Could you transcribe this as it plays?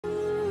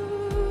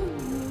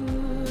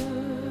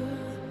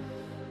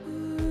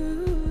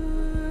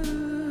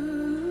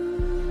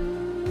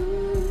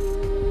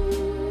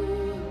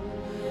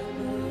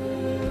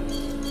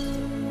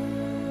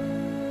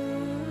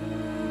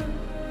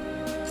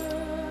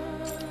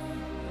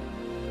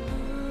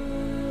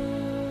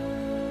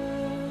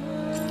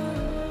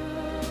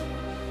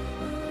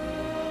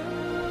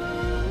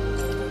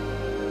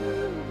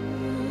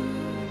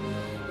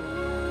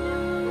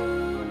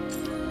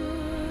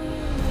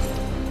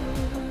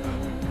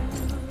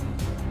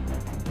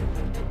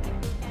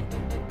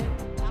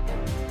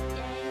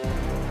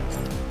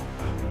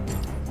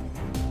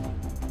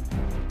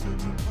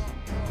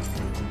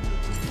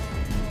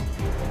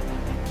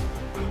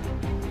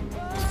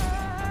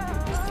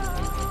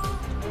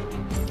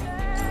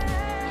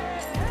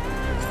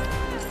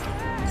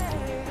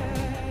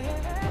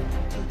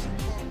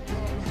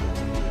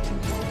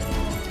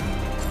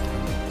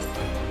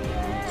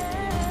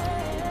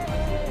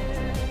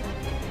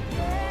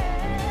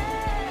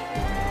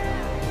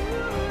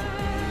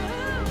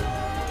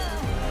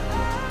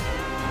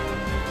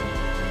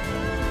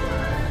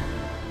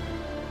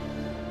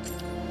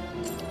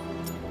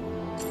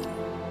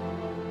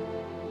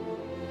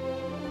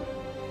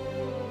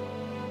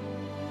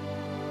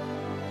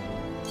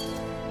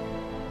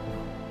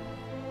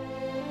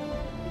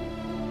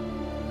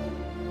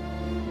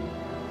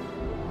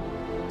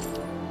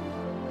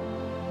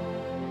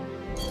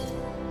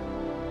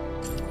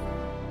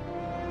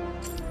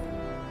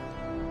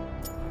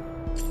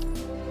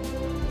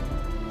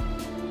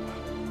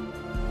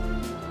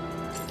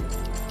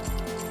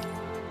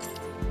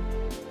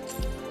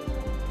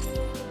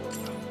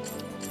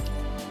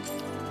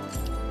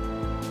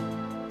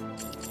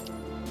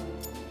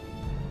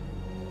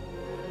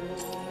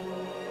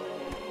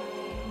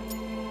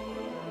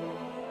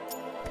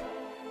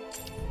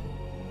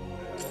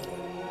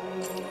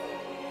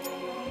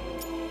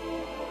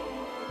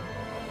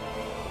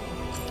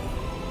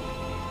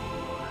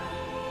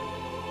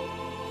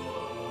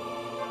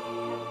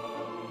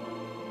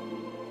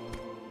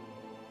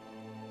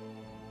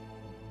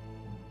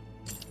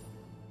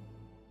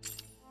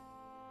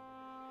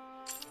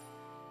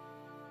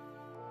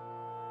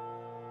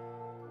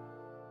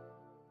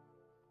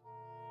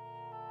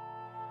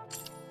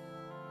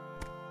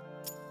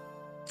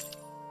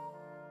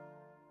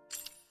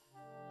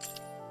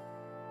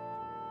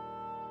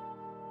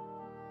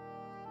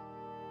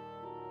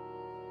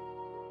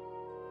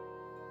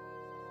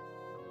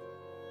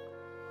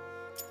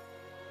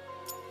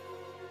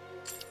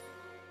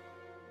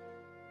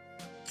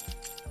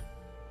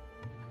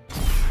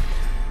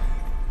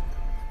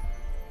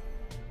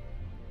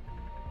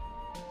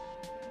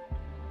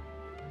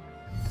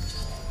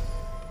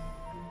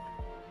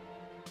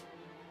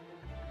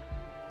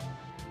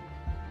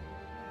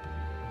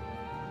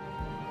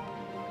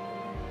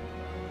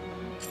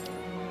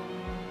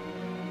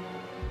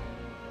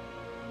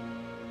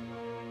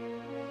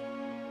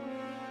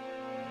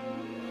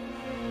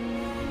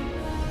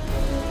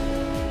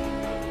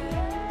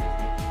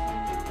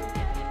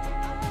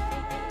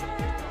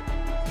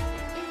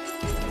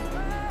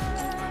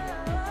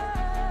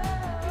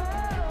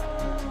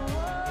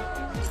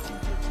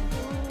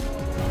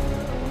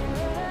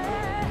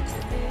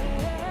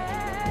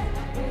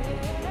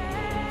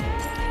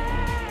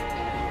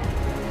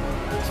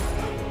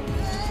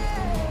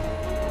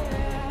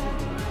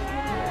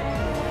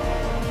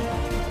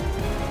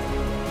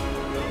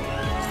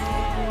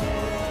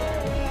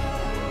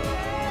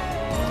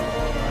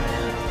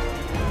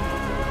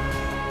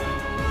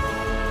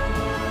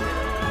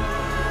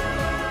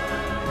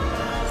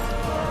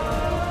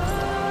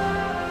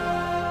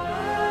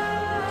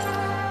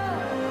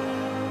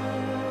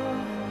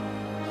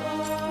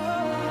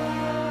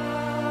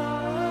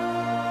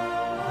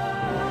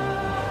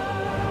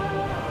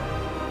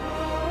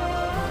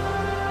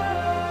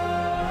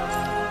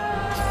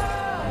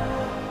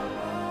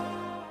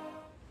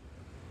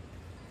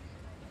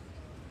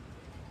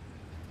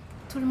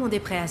le monde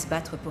est prêt à se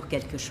battre pour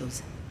quelque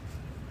chose.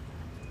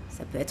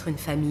 Ça peut être une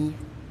famille,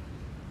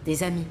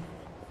 des amis,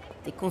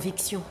 des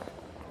convictions,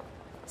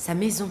 sa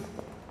maison.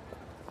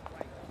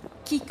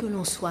 Qui que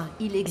l'on soit,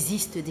 il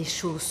existe des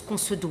choses qu'on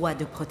se doit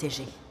de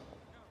protéger.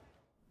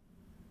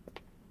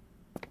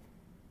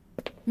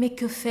 Mais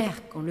que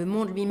faire quand le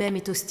monde lui-même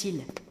est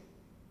hostile?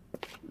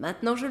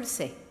 Maintenant, je le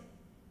sais.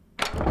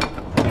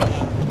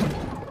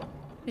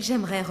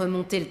 J'aimerais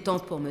remonter le temps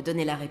pour me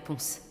donner la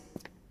réponse.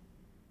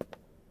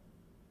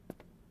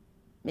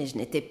 Mais je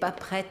n'étais pas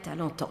prête à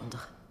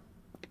l'entendre.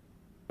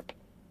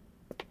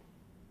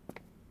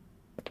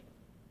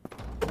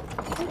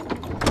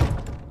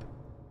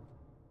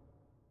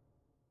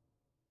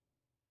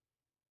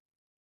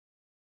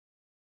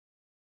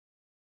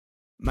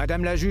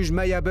 Madame la juge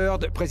Maya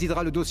Bird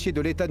présidera le dossier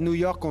de l'État de New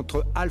York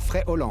contre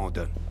Alfred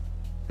Holland.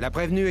 La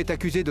prévenue est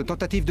accusée de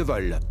tentative de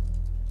vol.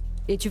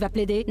 Et tu vas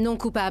plaider? Non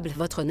coupable,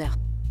 votre honneur.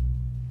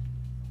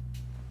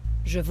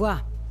 Je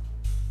vois.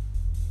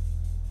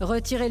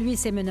 Retirez-lui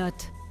ses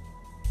menottes.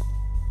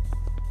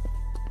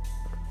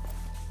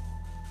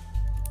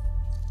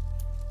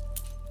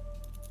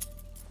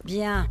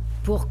 Bien.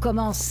 Pour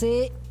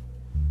commencer,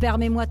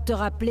 permets-moi de te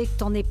rappeler que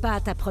t'en es pas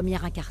à ta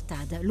première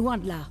incartade. Loin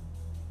de là.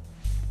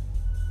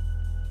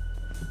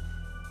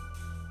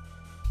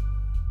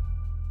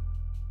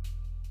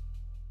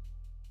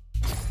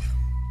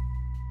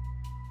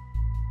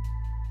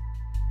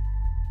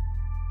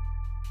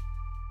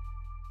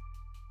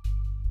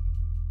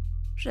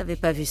 J'avais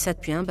pas vu ça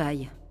depuis un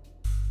bail.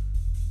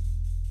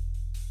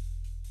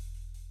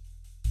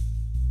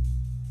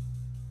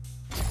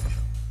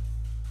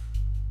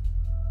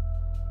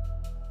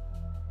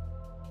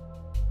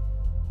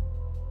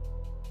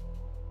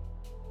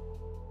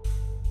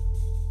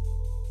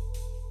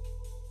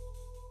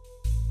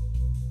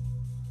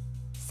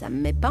 Ça me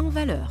met pas en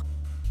valeur.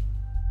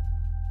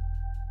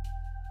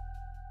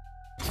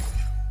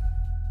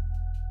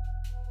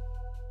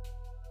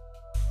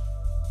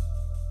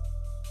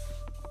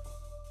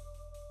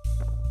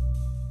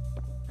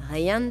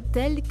 Rien de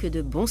tel que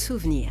de bons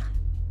souvenirs.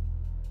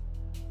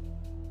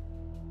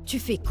 Tu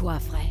fais quoi,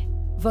 Frey?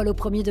 Vol au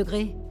premier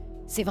degré?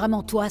 C'est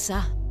vraiment toi,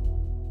 ça?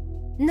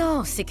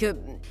 Non, c'est que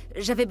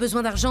j'avais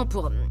besoin d'argent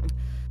pour...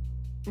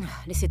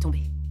 Laissez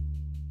tomber.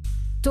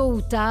 Tôt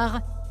ou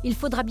tard, il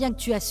faudra bien que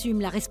tu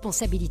assumes la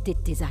responsabilité de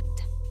tes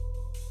actes.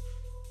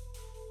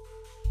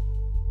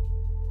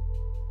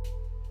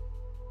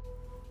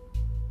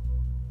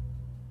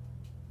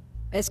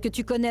 Est-ce que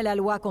tu connais la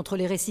loi contre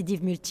les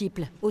récidives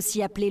multiples,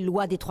 aussi appelée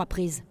loi des 3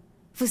 prises?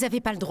 Vous avez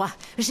pas le droit.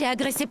 J'ai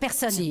agressé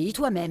personne. Si,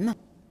 toi-même.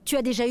 Tu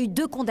as déjà eu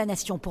 2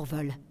 condamnations pour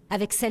vol.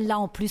 Avec celle-là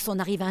en plus, on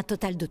arrive à un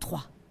total de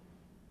 3.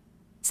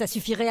 Ça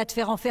suffirait à te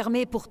faire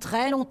enfermer pour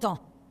très longtemps.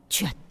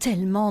 Tu as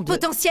tellement de...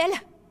 Potentiel?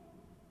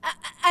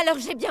 Alors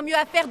j'ai bien mieux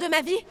à faire de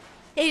ma vie?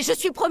 Et je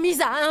suis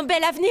promise à un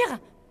bel avenir?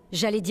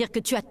 J'allais dire que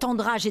tu as tant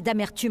de rage et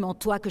d'amertume en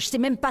toi que je sais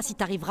même pas si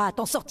t'arriveras à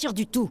t'en sortir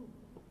du tout.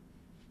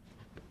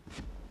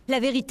 La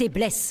vérité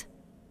blesse.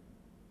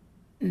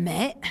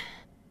 Mais,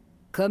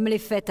 comme les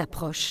fêtes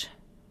approchent,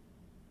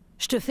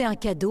 je te fais un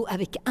cadeau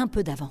avec un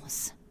peu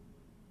d'avance.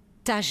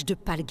 Tâche de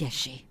pas le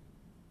gâcher.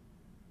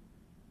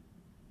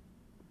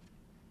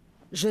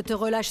 Je te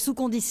relâche sous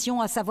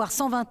condition, à savoir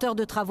 120 heures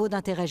de travaux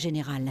d'intérêt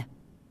général.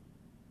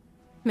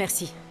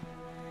 Merci.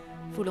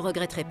 Vous le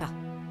regretterez pas.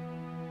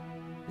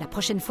 La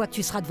prochaine fois que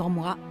tu seras devant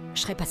moi,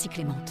 je serai pas si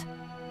clémente.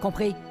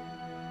 Compris?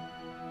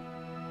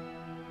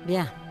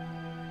 Bien.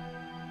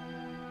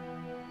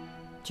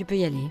 Tu peux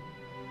y aller.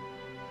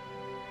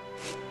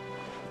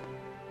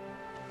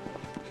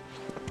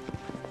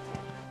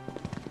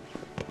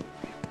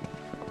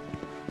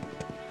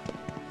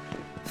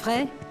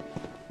 Frey,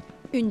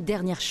 une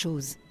dernière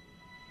chose.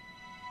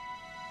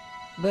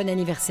 Bon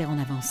anniversaire en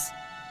avance.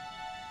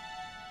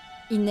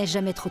 Il n'est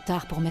jamais trop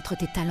tard pour mettre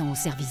tes talents au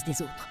service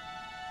des autres.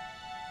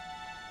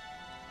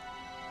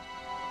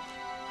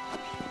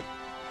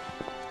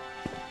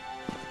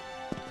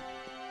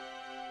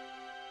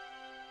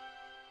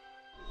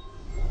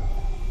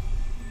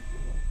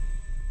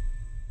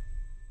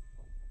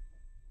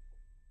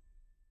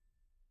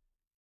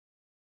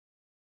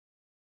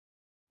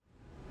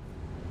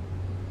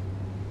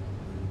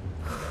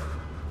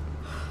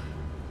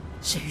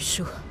 J'ai eu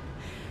chaud.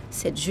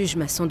 Cette juge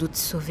m'a sans doute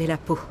sauvé la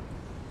peau.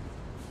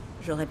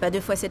 J'aurai pas 2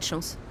 fois cette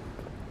chance.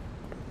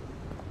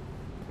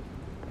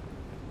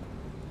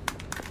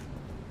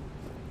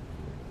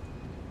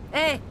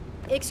 Hé,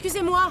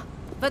 excusez-moi,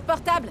 votre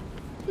portable.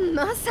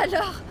 Mince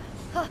alors!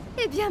 Oh,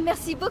 eh bien,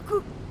 merci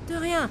beaucoup. De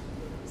rien,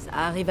 ça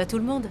arrive à tout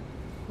le monde.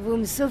 Vous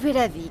me sauvez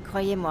la vie,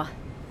 croyez-moi.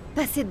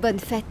 Passez de bonnes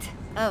fêtes.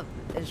 Ah,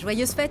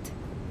 joyeuse fête.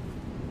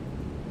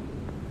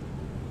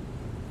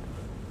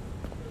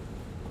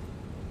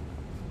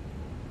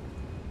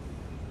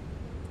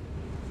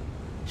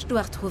 Je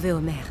dois retrouver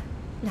Homer.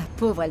 La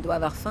pauvre, elle doit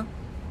avoir faim.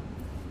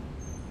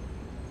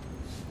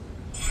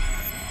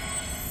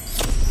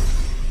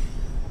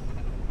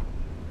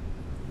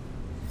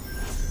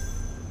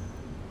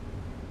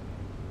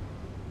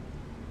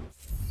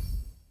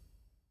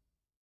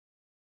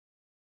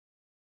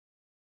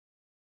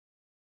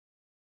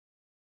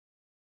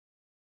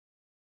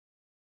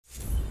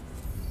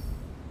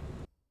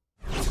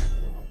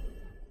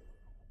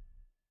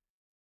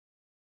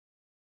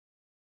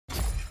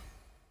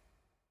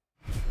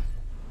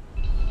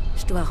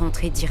 dois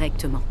rentrer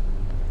directement.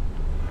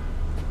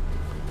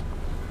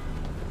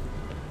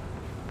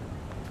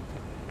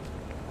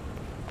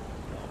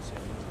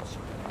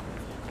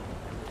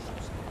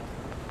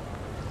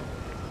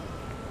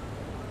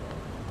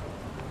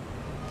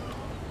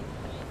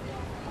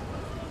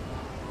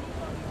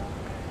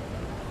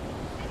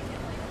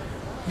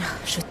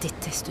 Je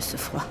déteste ce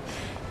froid.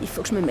 Il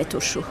faut que je me mette au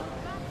chaud.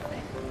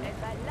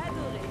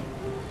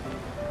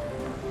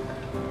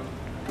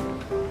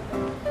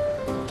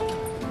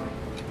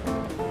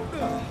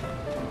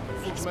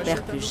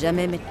 J'espère plus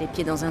jamais mettre les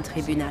pieds dans un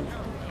tribunal.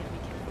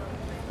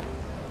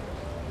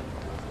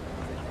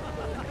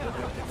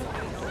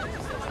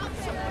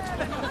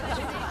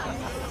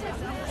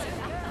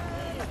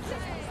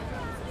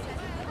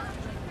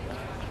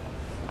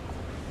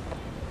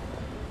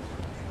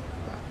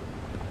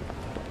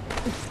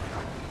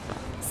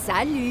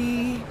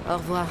 Salut! Au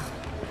revoir.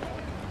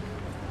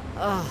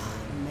 Oh,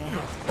 merde.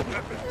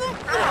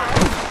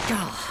 Oh,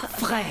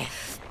 frère!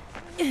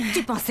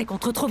 Tu pensais qu'on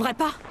te retrouverait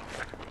pas?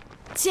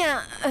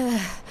 Tiens,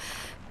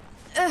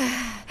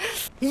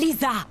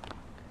 Lisa!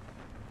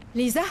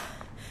 Lisa?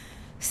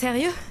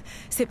 Sérieux?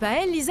 C'est pas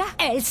elle, Lisa?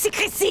 Elle, c'est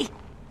Chrissy!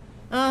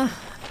 Ah,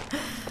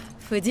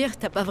 faut dire,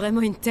 t'as pas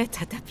vraiment une tête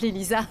à t'appeler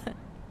Lisa.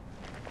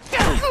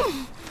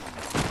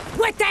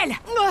 Où est-elle?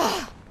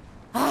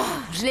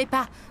 Je l'ai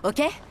pas,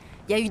 ok?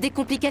 Il y a eu des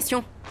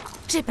complications.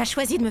 J'ai pas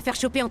choisi de me faire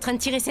choper en train de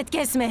tirer cette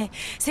caisse, mais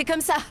c'est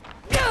comme ça.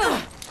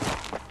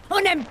 On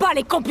n'aime pas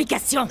les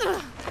complications!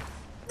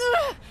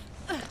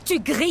 Tu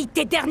grilles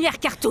tes dernières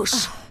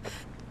cartouches!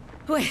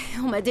 Ouais,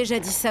 on m'a déjà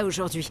dit ça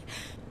aujourd'hui.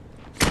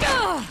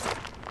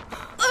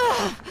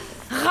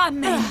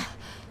 Ramène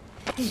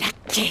la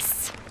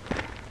caisse!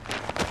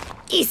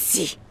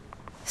 Ici!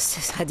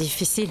 Ce sera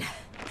difficile.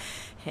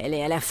 Elle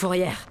est à la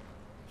fourrière.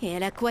 Et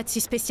elle a quoi de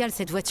si spécial,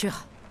 cette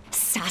voiture?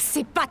 Ça,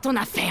 c'est pas ton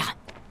affaire!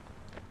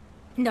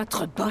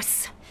 Notre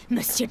boss,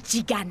 Monsieur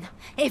Jigan,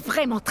 est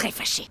vraiment très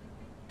fâché.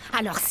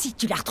 Alors si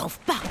tu la retrouves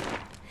pas,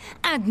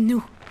 un de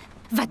nous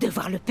va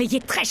devoir le payer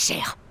très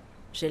cher.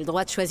 J'ai le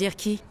droit de choisir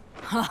qui?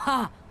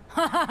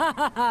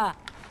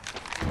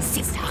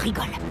 C'est ça,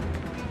 rigole.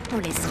 On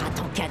laissera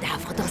ton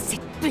cadavre dans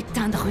cette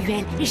putain de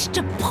ruelle et je te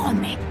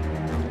promets,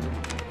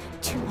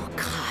 tu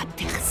manqueras à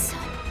personne.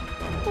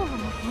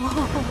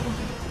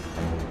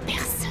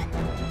 Personne.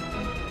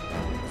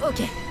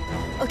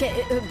 Ok,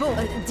 bon,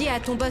 dis à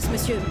ton boss,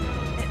 monsieur...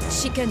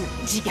 Jigan.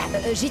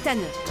 Gitan.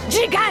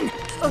 Jigan!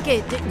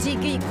 Ok,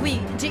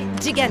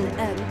 Jigan.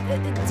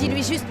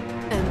 Dis-lui juste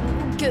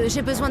que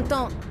j'ai besoin de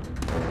temps.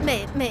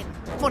 Mais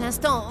pour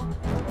l'instant,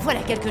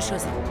 voilà quelque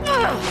chose.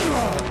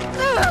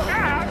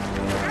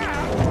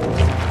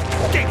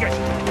 Dégage!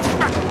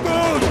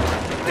 Bouge!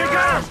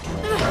 Dégage!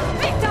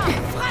 Putain,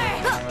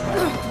 frère!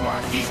 Moi,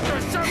 si je te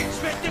chope, je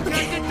vais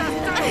t'éclater ta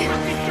tête, ma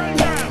petite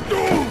gueule!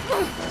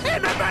 Et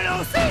me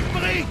balancer une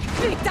brique!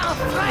 Putain,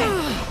 frère!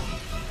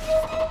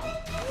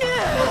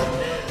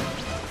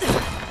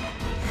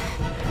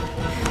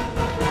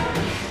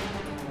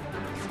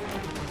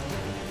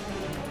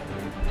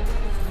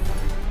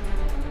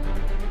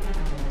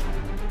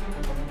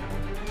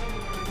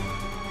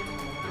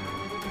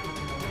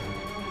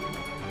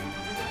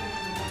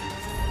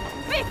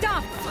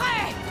 Putain,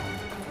 frère!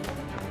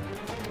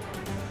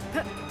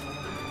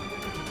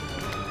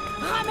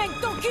 Ramène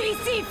ton cul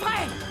ici,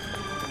 frère!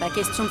 Pas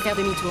question de faire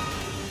demi-tour.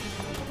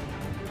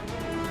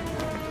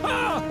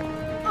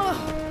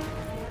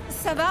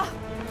 Ça va?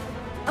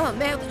 Oh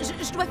merde,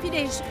 je dois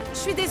filer, je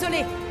suis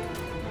désolée.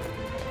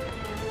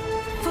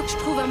 Faut que je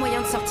trouve un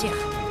moyen de sortir.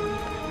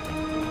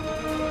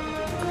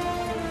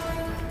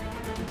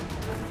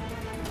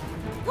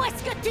 Où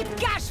est-ce que tu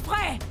te caches,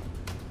 frère?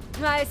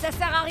 Ouais, ça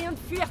sert à rien de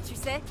fuir, tu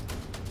sais.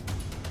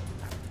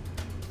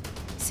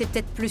 C'est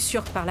peut-être plus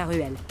sûr que par la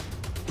ruelle.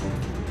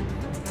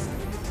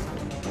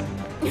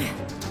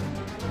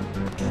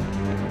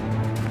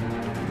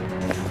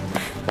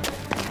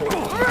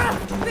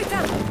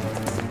 Putain!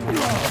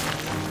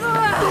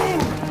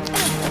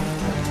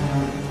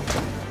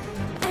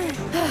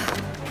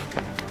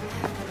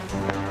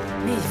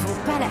 Mais ils vont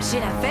pas lâcher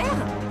l'affaire?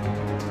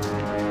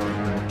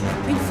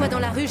 Une fois dans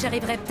la rue,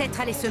 j'arriverai peut-être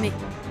à les semer.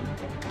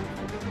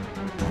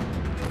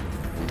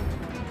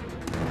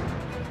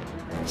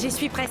 J'y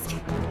suis presque.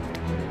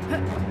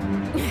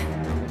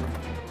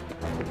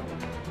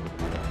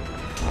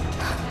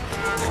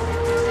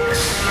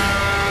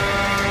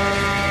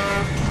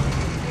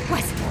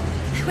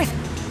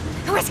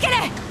 Où est-ce qu'elle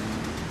est?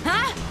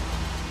 Hein?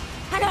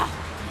 Alors,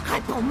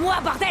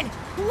 réponds-moi, bordel!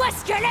 Où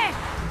est-ce qu'elle est?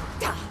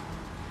 Putain,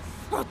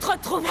 on te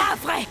retrouvera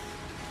après!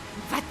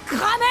 On va te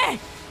cramer!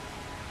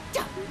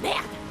 Putain,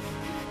 merde!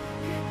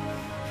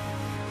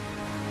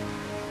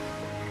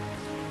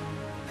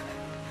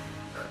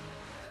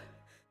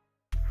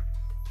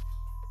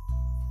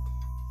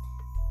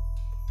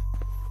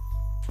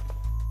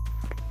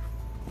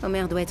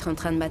 Homer doit être en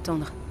train de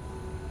m'attendre.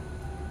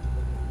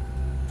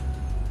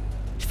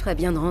 Je ferais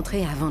bien de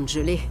rentrer avant de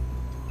geler.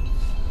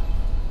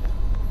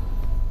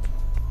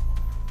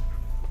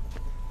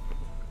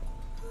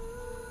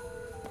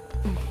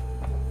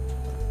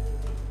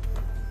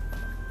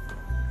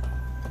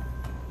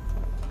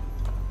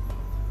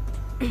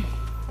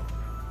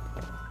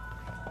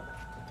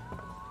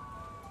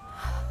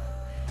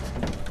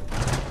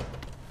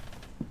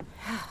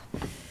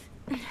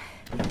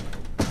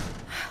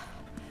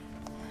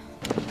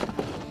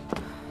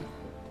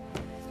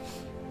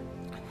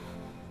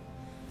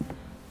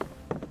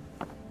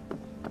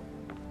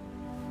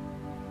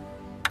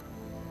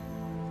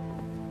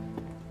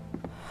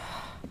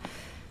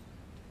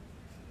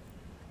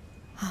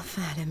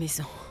 Enfin à la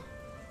maison.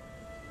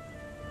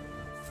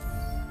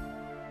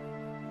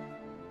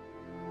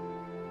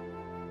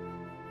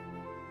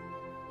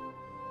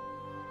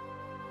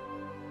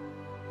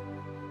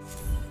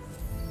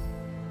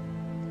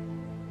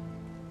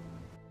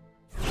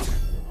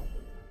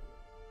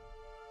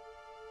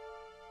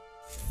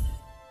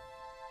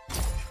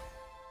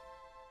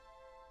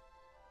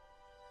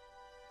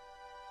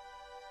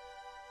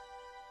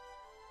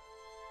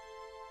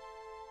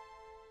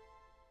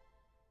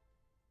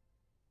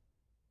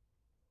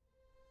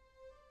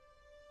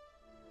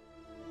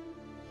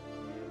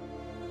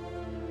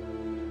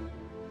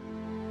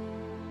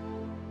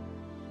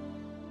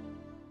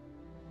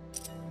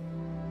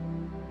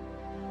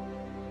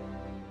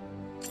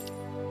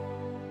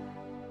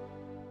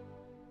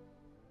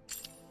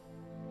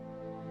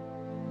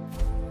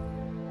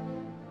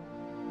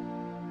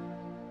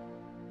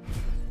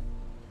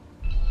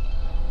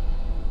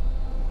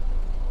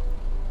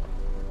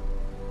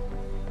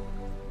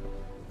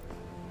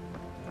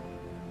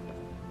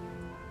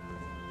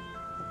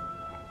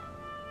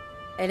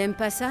 Elle aime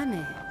pas ça,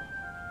 mais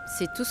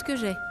c'est tout ce que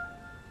j'ai.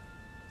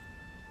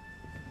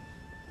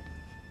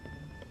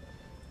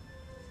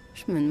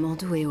 Je me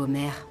demande où est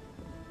Homer.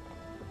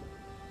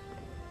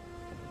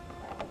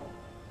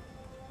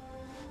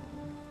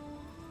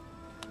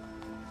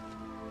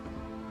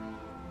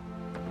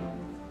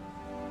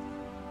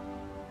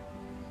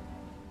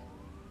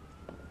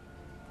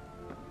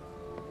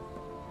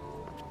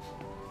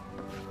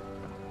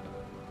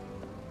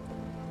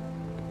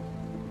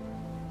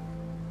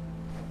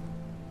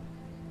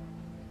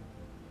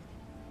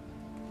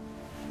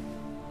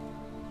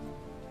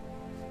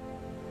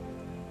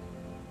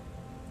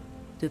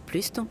 De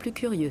plus en plus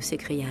curieux,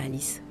 s'écria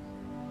Alice.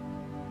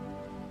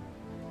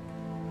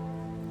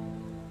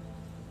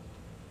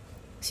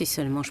 Si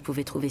seulement je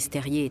pouvais trouver ce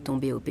terrier et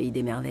tomber au pays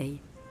des merveilles.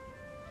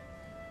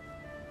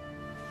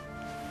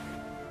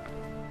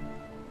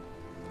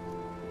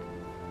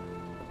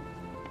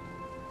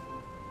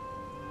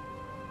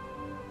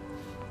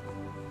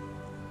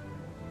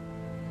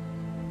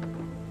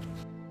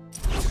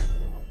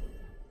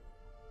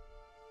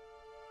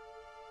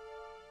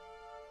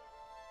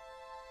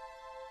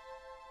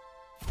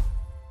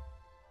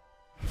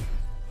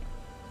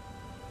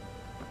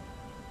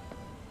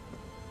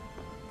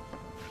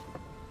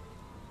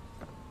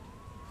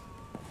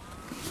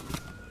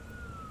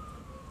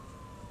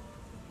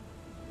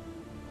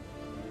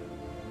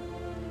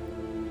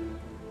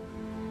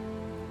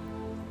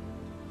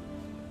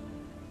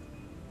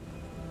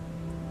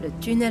 Le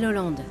tunnel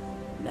Hollande,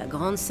 la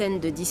grande scène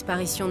de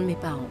disparition de mes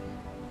parents.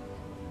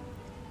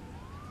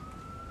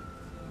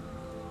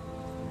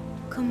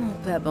 Comment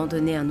on peut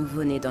abandonner un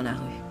nouveau-né dans la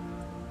rue?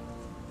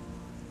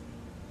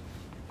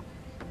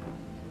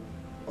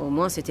 Au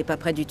moins, c'était pas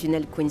près du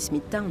tunnel Queen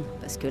Smithtown,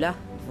 parce que là,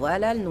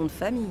 voilà le nom de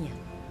famille.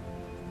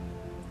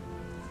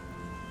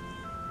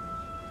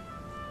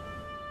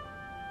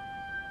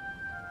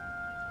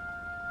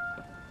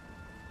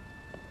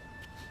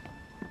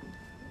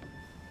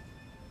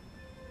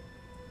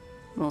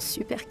 Mon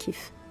super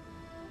kiff.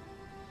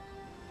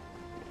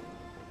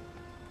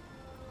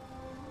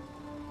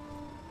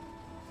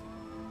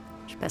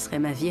 Je passerai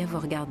ma vie à vous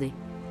regarder.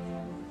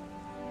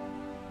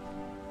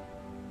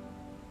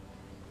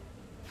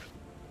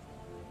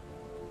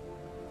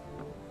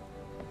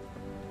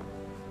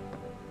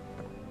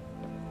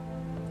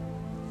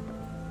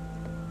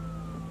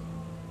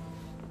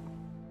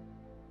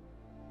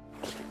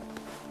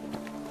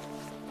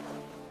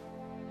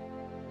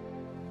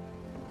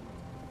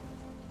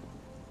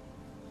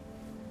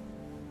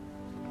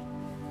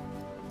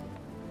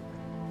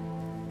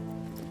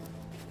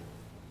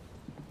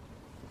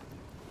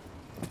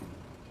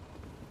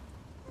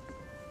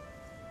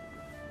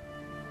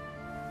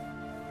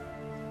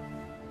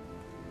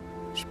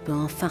 Je peux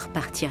enfin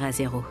repartir à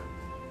zéro.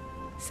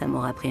 Ça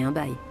m'aura pris un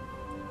bail.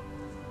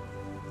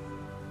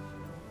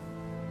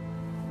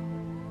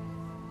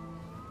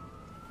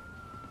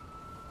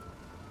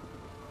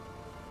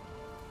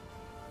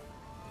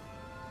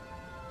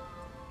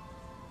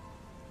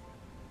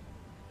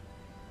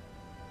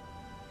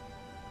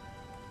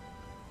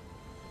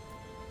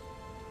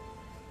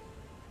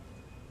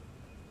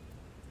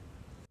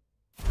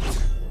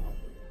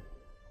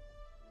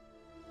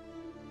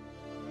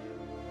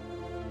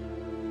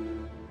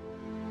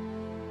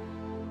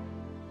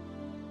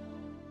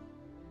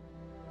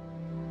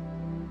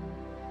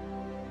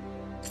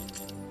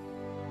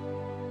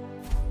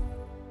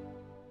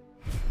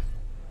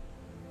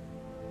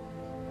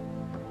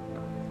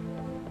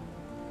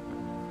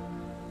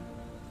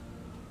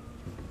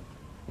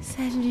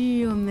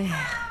 Salut, Homer.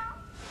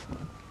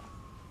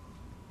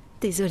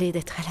 Désolée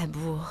d'être à la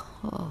bourre.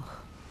 Oh.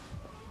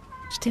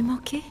 Je t'ai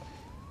manqué?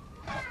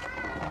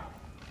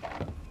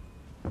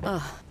 Oh,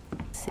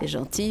 c'est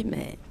gentil,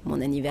 mais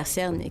mon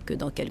anniversaire n'est que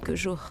dans quelques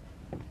jours.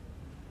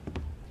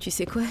 Tu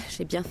sais quoi?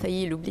 J'ai bien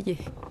failli l'oublier.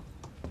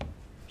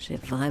 J'ai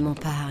vraiment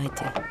pas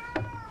arrêté.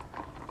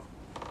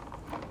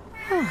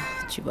 Oh,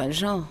 tu vois le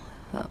genre.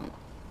 Oh,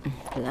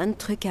 plein de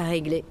trucs à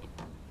régler.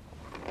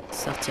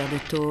 Sortir de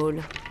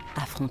tôle,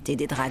 affronter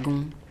des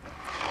dragons.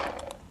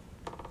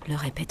 Le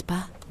répète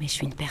pas, mais je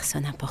suis une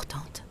personne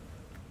importante.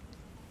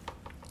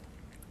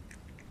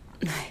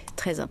 Ouais,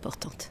 très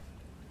importante.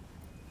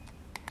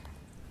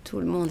 Tout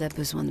le monde a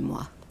besoin de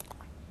moi.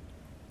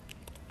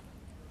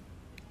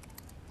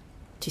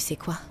 Tu sais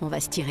quoi? On va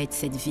se tirer de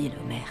cette ville,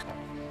 Homer.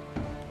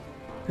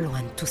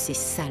 Loin de tous ces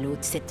salauds,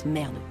 de cette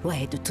merde.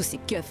 Ouais, de tous ces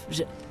keufs.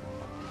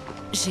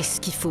 J'ai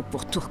ce qu'il faut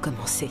pour tout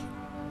recommencer.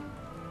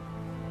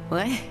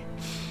 Ouais.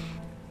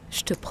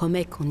 Je te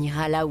promets qu'on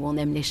ira là où on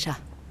aime les chats.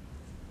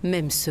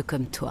 Même ceux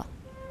comme toi.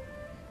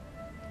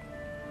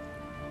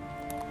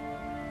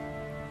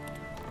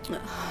 Oh,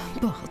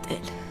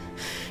 bordel.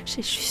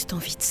 J'ai juste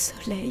envie de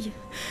soleil.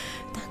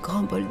 D'un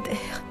grand bol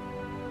d'air.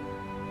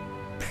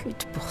 Plus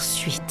de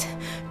poursuites.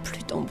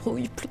 Plus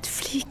d'embrouilles, plus de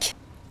flics.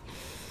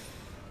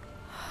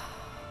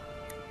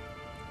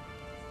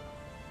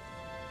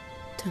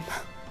 Demain.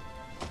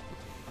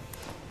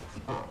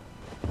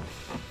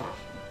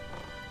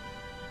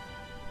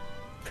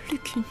 Plus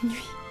qu'une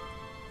nuit.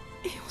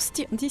 Et on se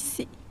tire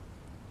d'ici.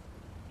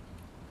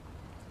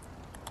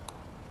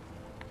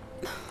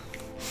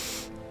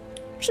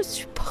 Je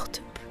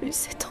supporte plus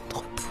cet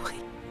endroit pourri.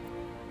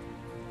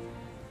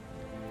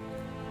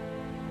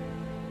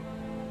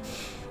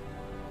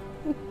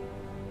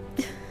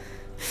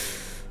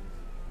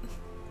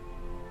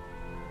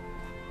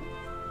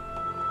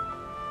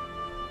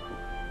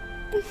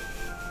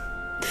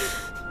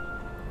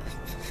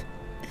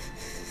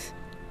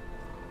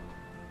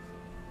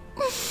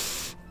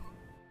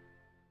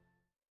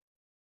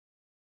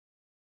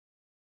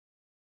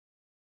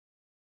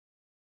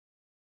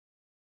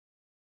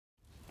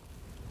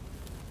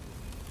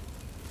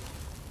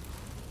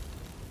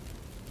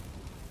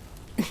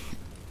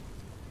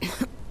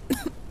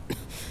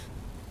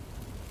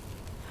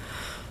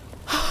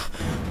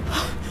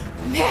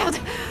 Merde!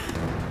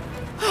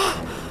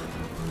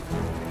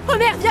 Oh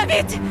merde, viens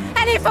vite!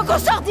 Allez, faut qu'on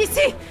sorte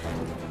d'ici!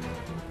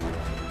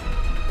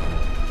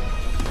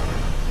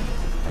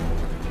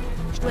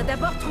 Je dois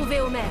d'abord trouver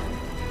Homer.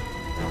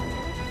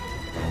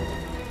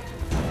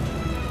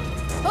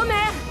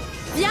 Homer!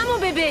 Viens, mon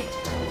bébé!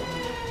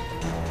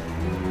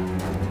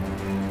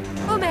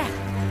 Homer!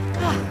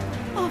 Ah,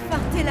 enfin,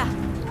 t'es là!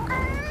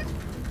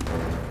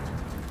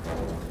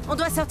 On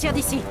doit sortir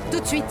d'ici, tout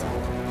de suite!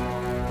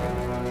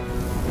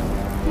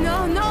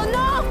 Non, non,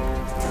 non!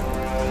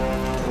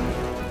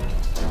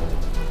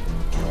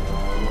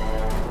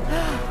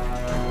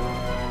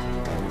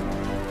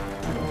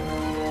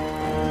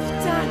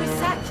 Putain, le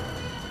sac!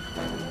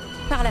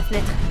 Par la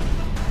fenêtre.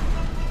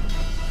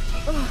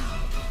 Oh.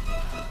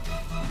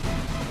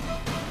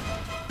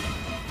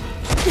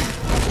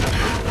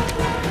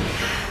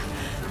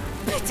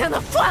 Putain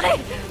d'enfoiré!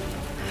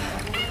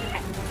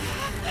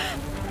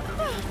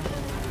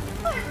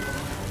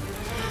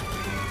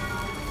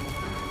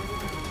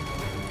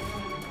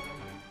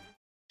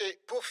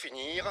 Pour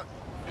finir,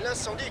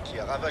 l'incendie qui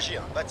a ravagé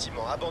un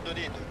bâtiment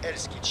abandonné de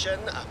Hell's Kitchen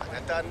à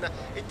Manhattan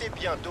était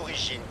bien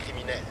d'origine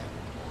criminelle.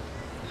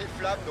 Les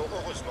flammes n'ont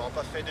heureusement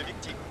pas fait de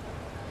victimes.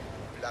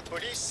 La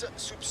police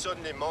soupçonne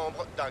les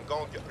membres d'un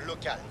gang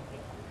local.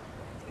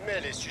 Mais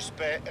les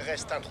suspects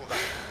restent introuvables.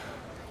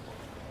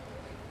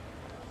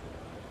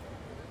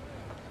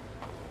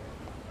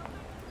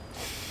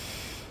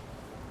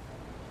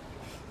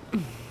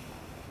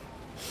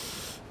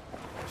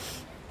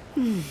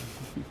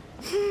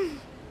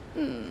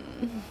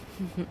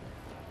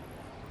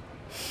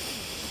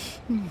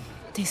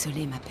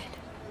 Désolée, ma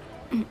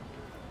belle.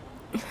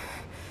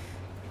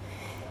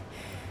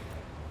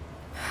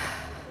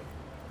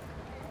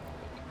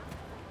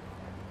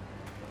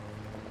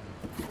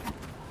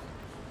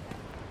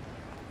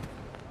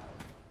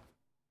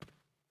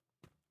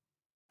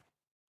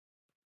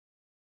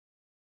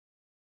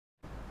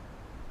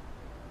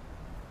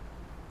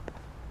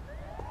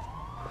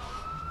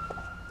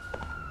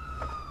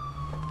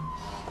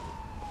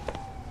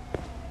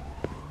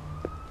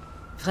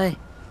 Frey,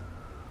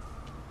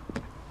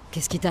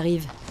 qu'est-ce qui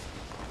t'arrive?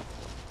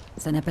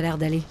 Ça n'a pas l'air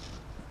d'aller.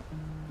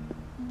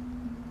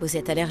 Vous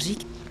êtes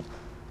allergique?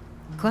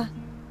 Quoi?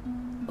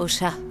 Au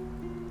chat.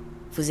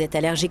 Vous êtes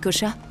allergique au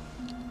chat?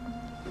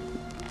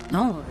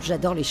 Non,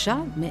 j'adore les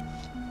chats, mais...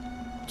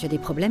 Tu as des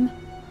problèmes?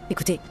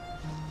 Écoutez.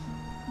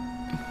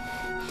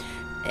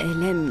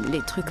 Elle aime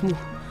les trucs mous.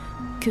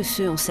 Que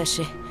ceux en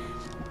sachet.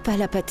 Pas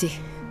la pâtée.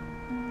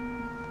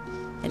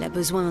 Elle a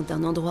besoin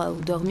d'un endroit où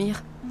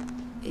dormir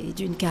et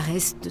d'une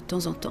caresse de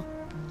temps en temps.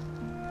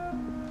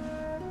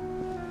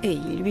 Et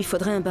il lui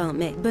faudrait un bain,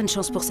 mais bonne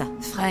chance pour ça.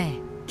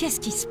 Frey, qu'est-ce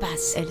qui se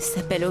passe? Elle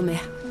s'appelle Homer.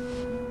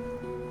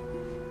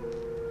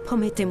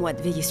 Promettez-moi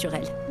de veiller sur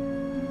elle.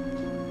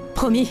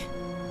 Promis.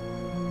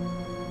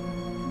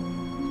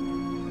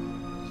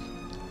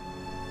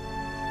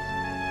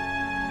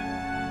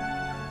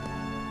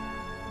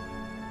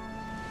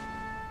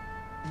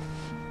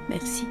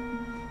 Merci.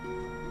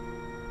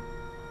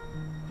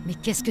 Mais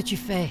qu'est-ce que tu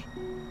fais?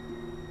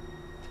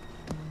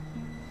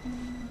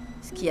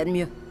 Ce qu'il y a de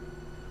mieux.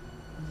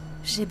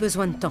 J'ai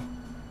besoin de temps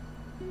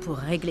pour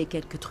régler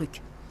quelques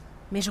trucs.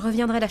 Mais je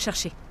reviendrai la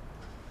chercher.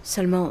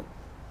 Seulement,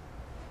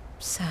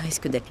 ça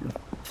risque d'être long.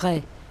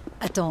 Frey,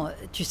 attends,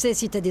 tu sais,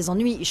 si t'as des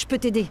ennuis, je peux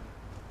t'aider.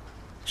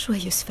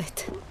 Joyeuse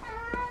fête.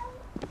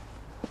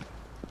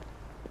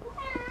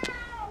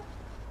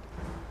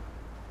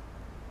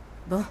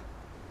 Bon,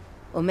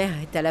 Homer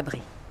est à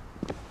l'abri.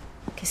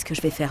 Qu'est-ce que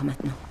je vais faire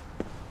maintenant?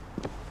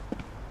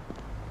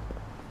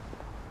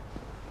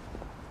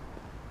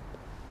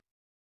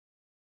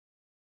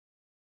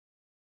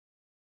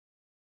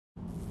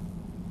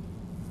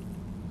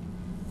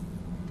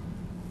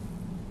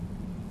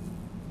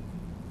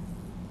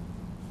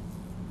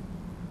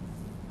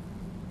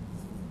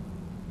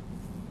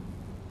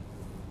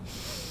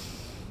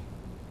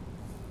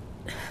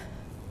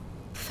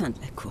 Fin de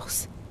la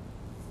course.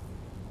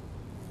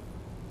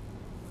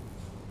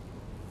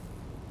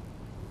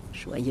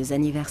 Joyeux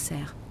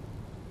anniversaire.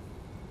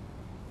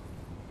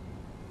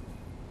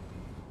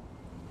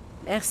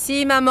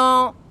 Merci,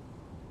 maman.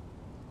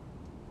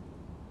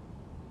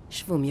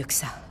 Je vaux mieux que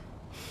ça.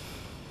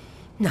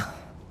 Non.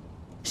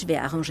 Je vais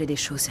arranger les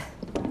choses.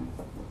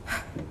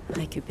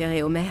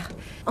 Récupérer Homer.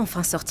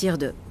 Enfin sortir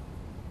de...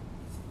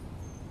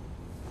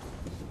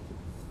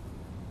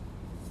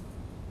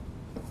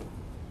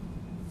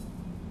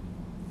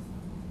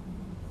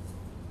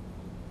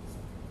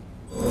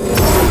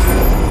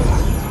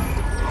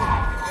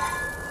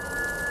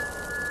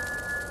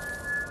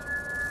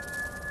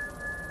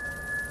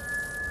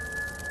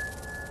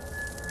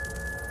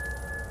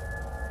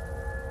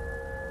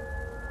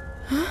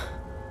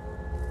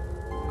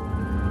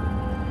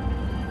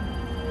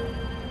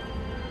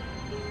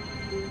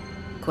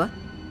 Quoi?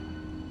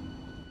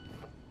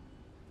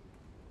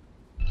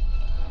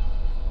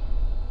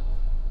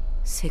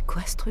 C'est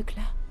quoi ce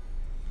truc-là?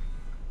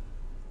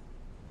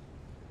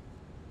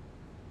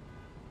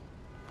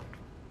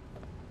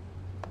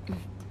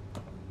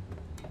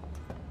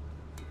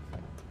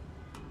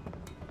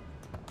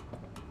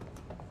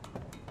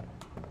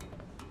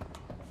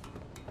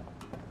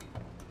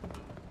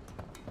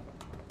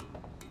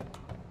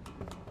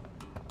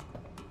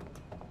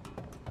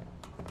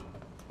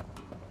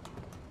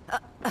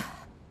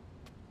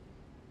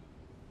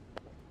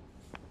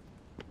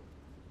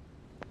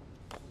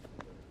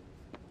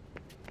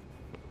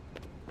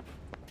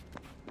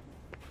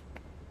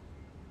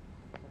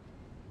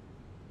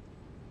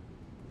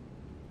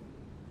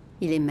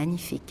 Il est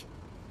magnifique.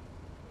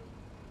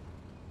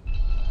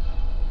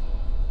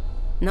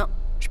 Non,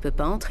 je peux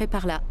pas entrer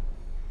par là.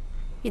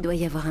 Il doit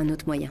y avoir un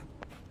autre moyen.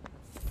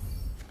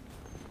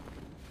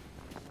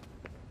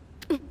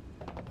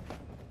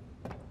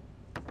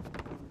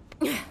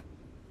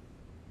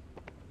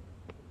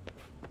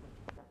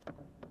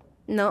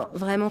 Non,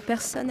 vraiment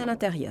personne à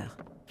l'intérieur.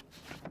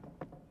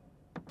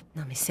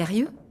 Non mais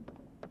sérieux?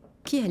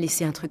 Qui a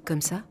laissé un truc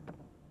comme ça?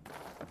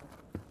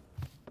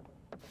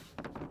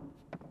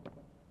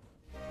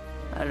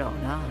 Alors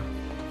là,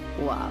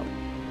 waouh.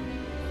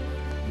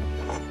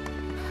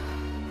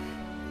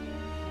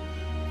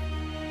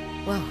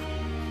 Waouh.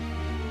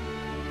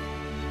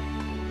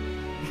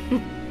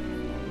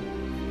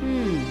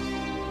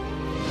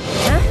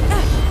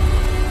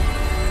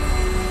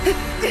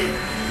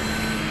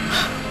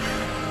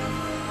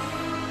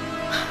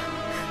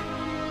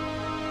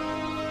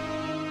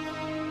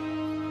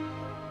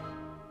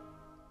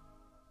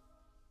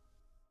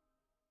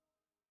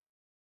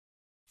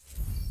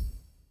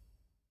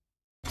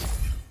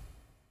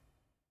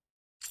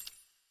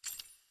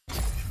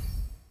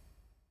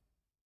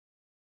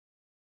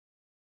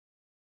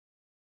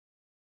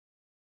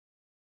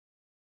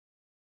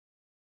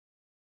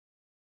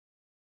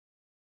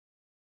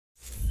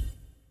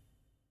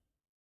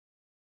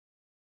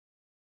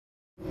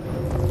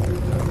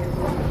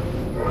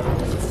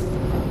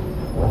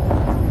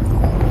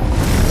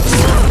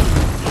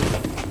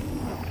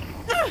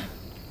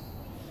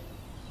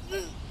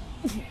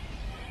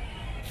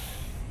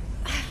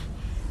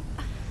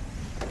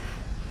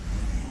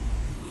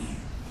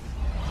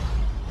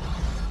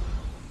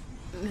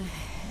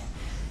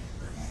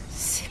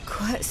 C'est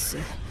quoi ce...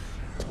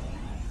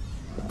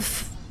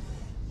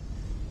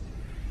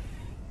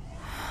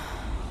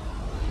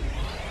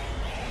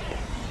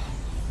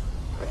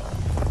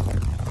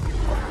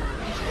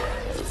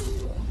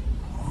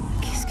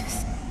 Qu'est-ce que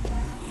c'est?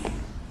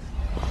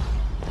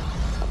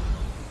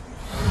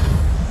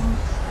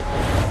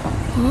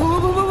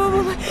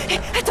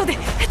 Attendez,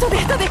 attendez,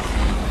 attendez!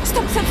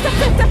 Stop, stop, stop,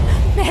 stop, stop!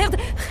 Merde!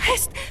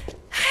 Reste!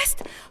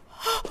 Reste!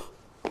 Oh.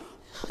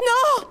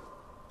 Non!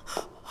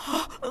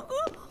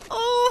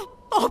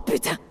 Oh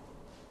putain!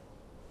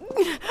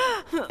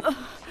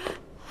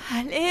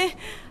 Allez,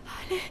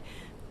 allez.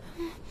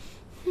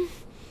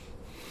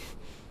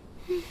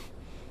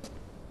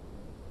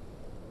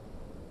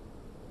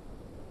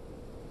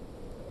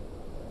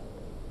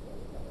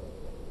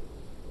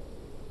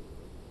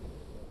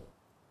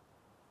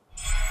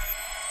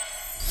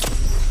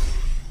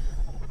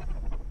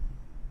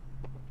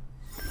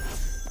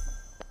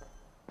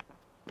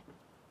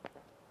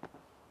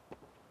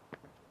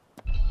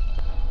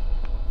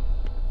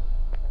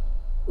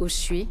 Où je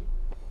suis?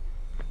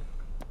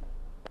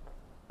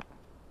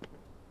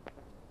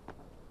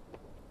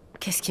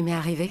 Qu'est-ce qui m'est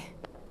arrivé?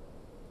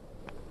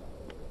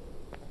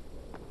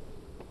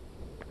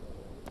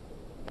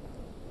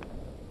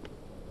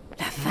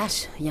 La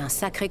vache, il y a un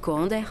sacré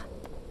courant d'air.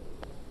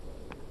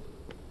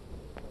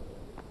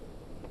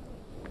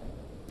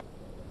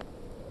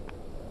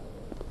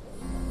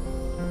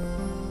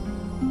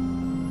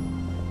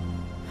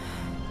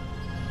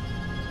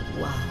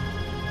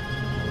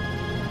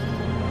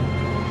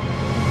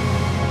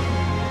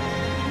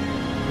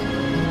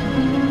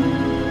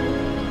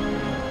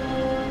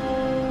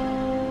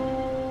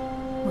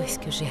 Où est-ce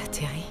que j'ai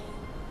atterri?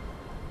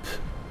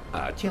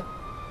 Ah tiens,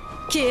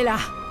 Qui est là?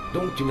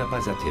 donc tu n'as pas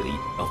atterri,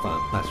 enfin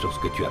pas sur ce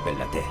que tu appelles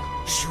la Terre.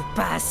 Joue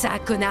pas à ça,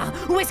 connard!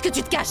 Où est-ce que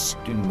tu te caches?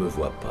 Tu ne me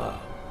vois pas,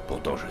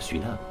 pourtant je suis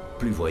là.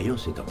 Plus voyant,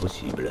 c'est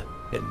impossible,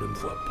 elle ne me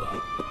voit pas.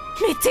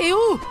 Mais t'es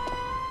où?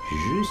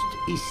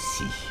 Juste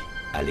ici,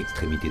 à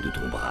l'extrémité de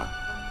ton bras.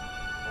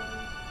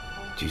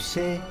 Tu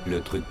sais,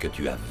 le truc que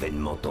tu as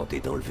vainement tenté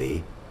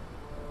d'enlever?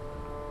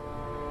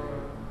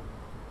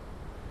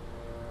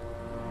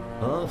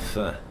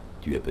 Enfin,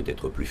 tu es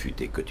peut-être plus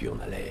futé que tu en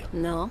as l'air.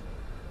 Non.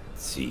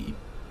 Si,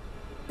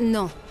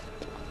 Non.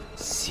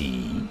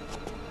 si...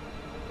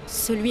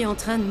 Celui en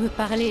train de me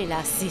parler, là,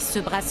 c'est ce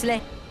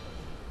bracelet.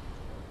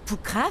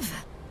 Poucrave?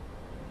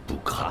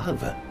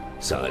 Poucrave?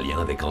 Ça a un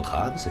lien avec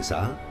entrave, c'est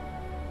ça?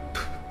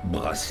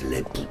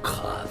 Bracelet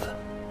poucrave.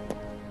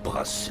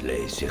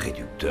 Bracelet, c'est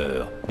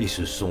réducteur, et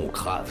ce son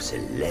crave,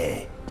 c'est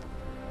laid.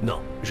 Non,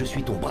 je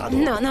suis ton bras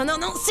droit. Non, non, non,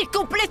 non, c'est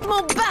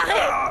complètement barré!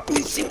 Ah,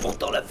 mais c'est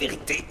pourtant la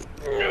vérité.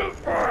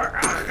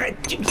 Arrête,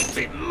 tu me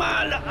fais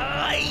mal.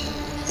 Aïe.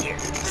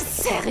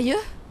 Sérieux?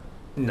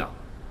 Non.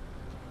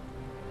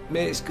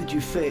 Mais ce que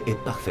tu fais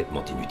est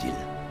parfaitement inutile.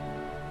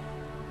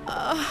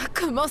 Oh,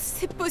 comment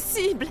c'est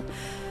possible?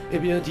 Eh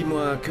bien,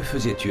 dis-moi, que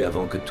faisais-tu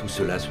avant que tout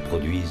cela se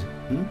produise?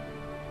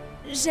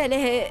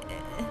 J'allais...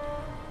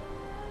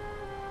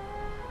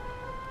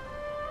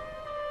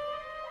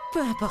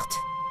 Peu importe.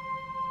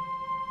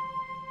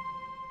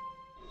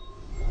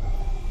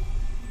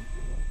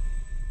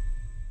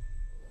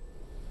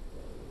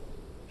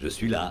 Je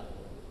suis là.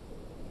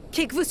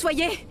 Qui que vous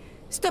soyez,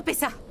 stoppez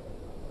ça.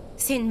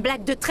 C'est une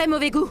blague de très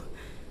mauvais goût.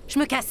 Je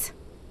me casse.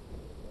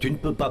 Tu ne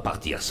peux pas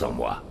partir sans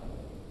moi.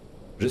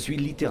 Je suis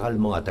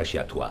littéralement attaché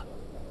à toi.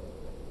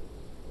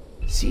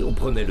 Si on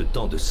prenait le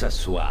temps de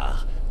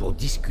s'asseoir pour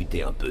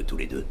discuter un peu tous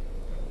les deux,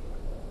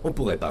 on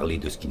pourrait parler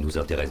de ce qui nous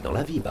intéresse dans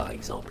la vie, par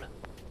exemple.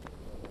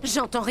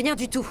 J'entends rien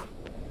du tout.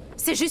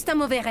 C'est juste un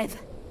mauvais rêve.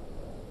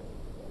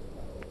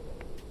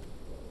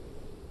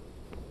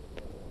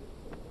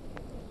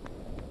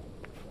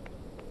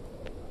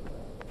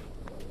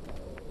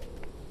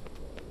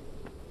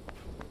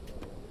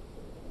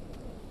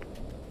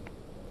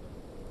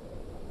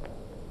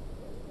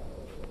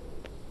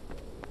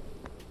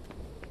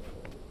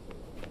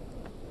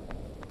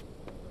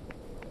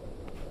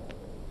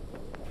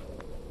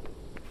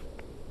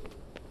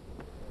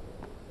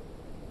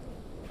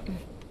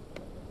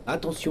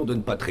 Attention de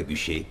ne pas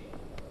trébucher.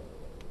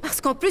 Parce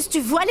qu'en plus,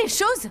 tu vois les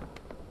choses?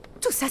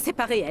 Tout ça, c'est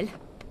pas réel.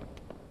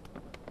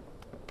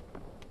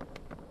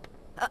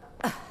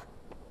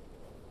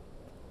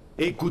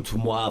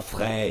 Écoute-moi,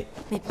 Frey.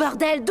 Mais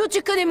bordel, d'où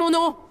tu connais mon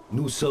nom?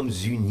 Nous sommes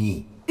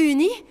unis.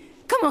 Unis?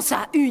 Comment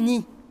ça,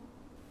 unis?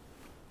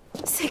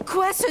 C'est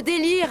quoi ce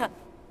délire?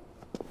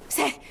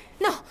 C'est...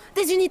 Non,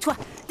 désunis-toi.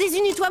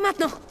 Désunis-toi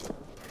maintenant.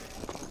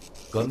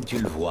 Comme tu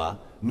le vois,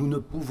 nous ne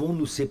pouvons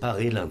nous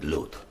séparer l'un de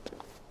l'autre.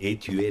 Et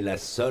tu es la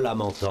seule à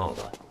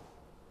m'entendre.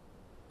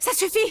 Ça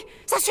suffit,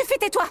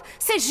 tais-toi.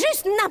 C'est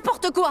juste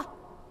n'importe quoi.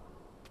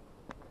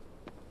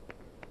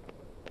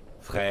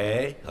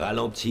 Frey,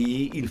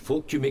 ralentis, il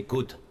faut que tu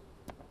m'écoutes.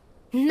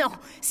 Non,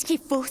 ce qu'il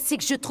faut, c'est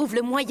que je trouve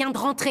le moyen de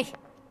rentrer.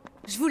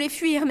 Je voulais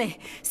fuir, mais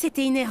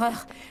c'était une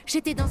erreur.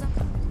 J'étais dans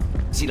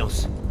un...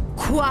 Silence.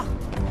 Quoi?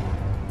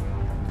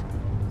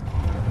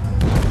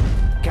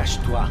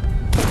 Cache-toi.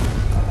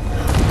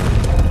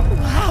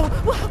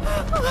 Waouh!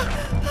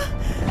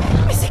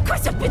 Mais c'est quoi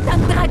ce putain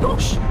de dragon?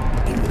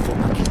 Il ne faut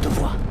pas qu'il te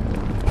voie.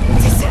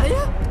 T'es sérieux?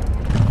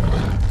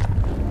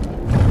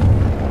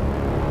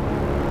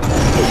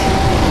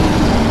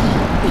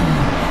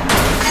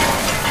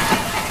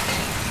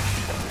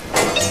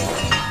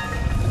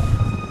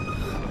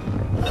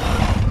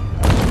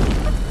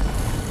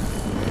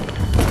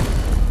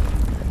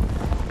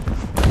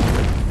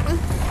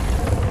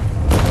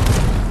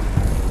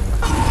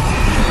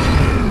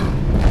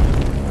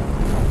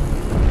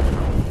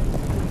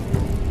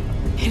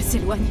 Elle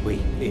s'éloigne. Oui,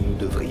 et nous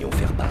devrions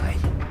faire pareil.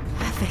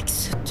 Avec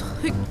ce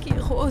truc qui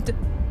rôde.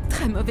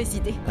 Très mauvaise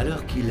idée. À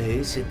l'heure qu'il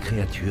est, cette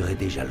créature est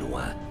déjà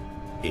loin.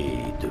 Et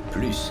de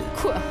plus,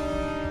 Quoi?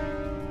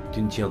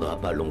 tu ne tiendras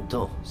pas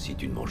longtemps si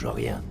tu ne manges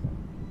rien.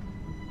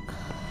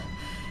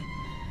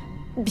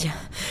 Bien.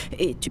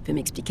 Et tu peux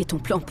m'expliquer ton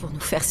plan pour nous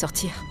faire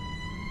sortir?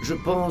 Je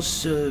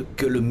pense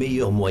que le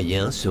meilleur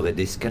moyen serait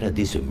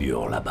d'escalader ce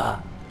mur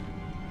là-bas.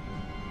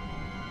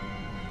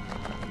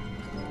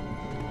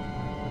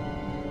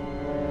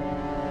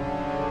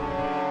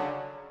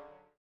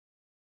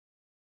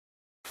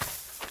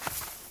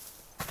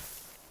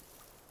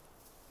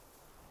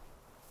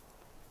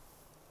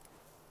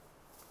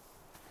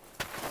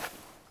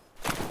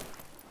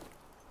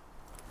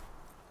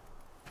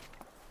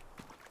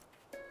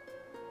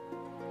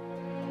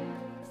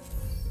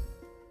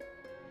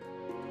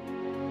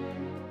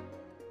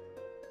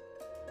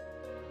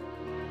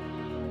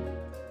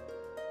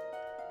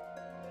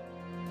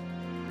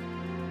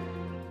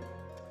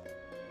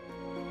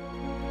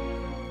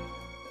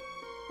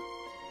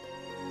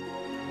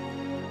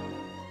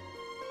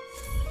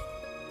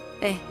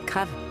 Eh,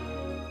 grave.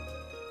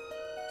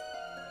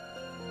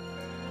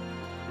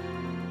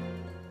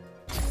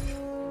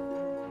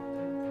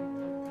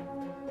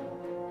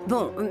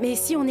 Bon, mais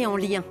si on est en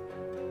lien,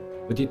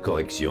 Petite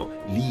correction,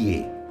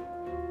 lié.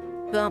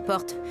 peu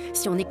importe.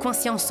 Si on est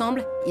coincés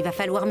ensemble, il va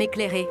falloir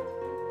m'éclairer.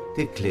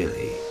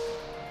 T'éclairer.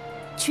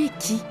 Tu es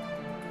qui?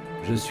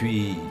 Je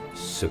suis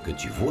ce que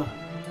tu vois.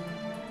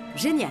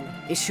 Génial.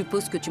 Et je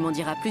suppose que tu m'en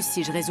diras plus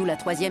si je résous la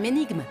 3e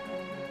énigme.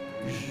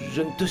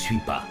 Je ne te suis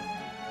pas.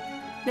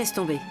 Laisse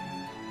tomber.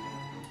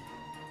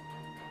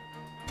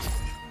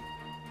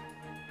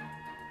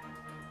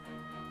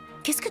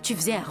 Qu'est-ce que tu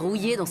faisais à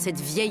rouiller dans cette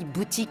vieille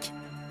boutique?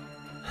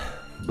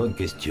 Bonne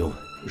question.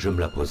 Je me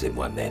la posais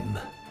moi-même.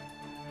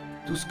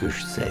 Tout ce que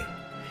je sais,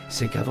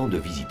 c'est qu'avant de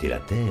visiter la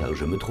Terre,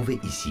 je me trouvais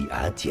ici,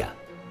 à Atia.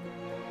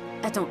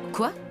 Attends,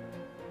 quoi?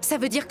 Ça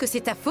veut dire que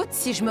c'est ta faute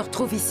si je me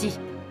retrouve ici?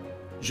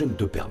 Je ne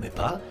te permets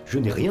pas, je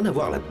n'ai rien à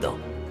voir là-dedans.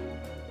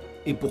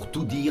 Et pour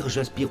tout dire,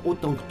 j'aspire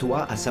autant que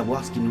toi à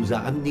savoir ce qui nous a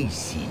amenés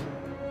ici.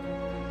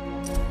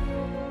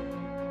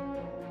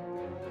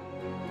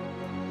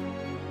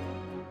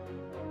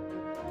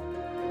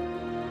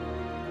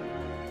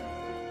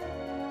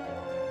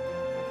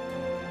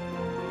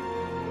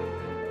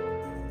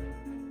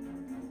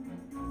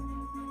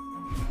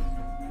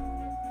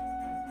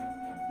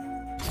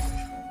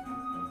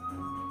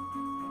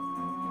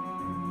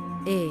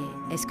 Et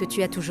est-ce que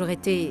tu as toujours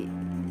été...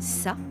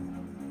 ça?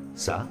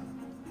 Ça,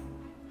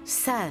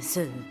 Ça,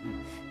 ce...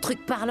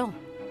 truc parlant.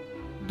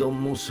 dans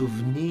mon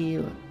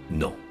souvenir,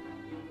 non.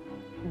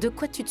 De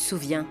quoi tu te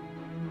souviens?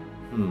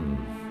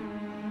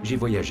 J'ai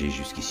voyagé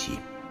jusqu'ici.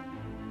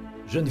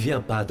 Je ne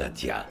viens pas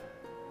d'Atia.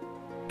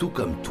 Tout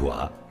comme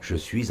toi, je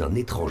suis un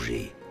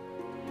étranger.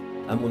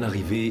 À mon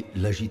arrivée,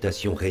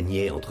 l'agitation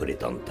régnait entre les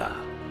Tantas.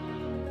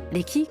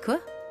 Les qui, quoi?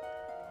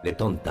 Les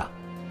Tantas.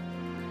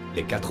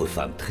 Les 4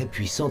 femmes très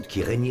puissantes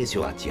qui régnaient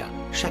sur Atia.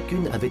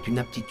 Chacune avait une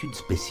aptitude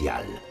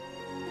spéciale.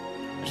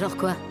 Genre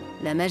quoi?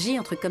 La magie,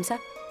 un truc comme ça?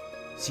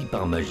 Si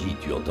par magie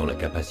tu entends la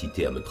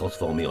capacité à me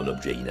transformer en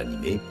objet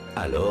inanimé,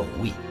 alors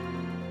oui.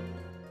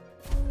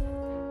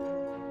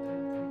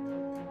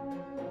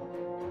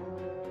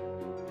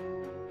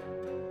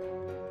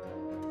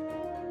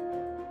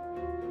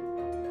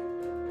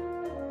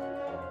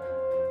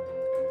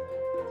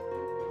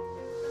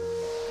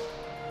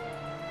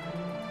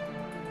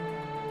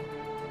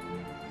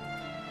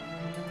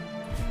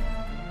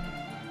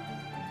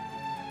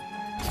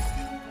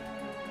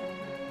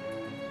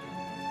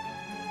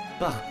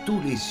 Par tous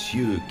les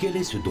cieux, quel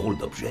est ce drôle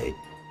d'objet?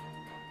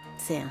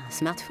 C'est un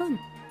smartphone.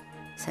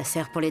 Ça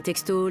sert pour les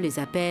textos, les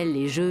appels,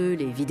 les jeux,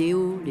 les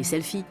vidéos, les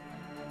selfies.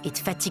 Et te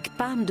fatigue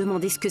pas à me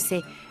demander ce que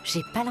c'est.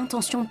 J'ai pas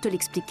l'intention de te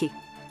l'expliquer.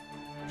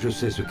 Je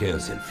sais ce qu'est un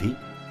selfie.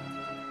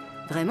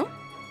 Vraiment?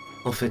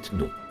 En fait,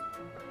 non.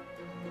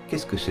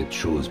 Qu'est-ce que cette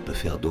chose peut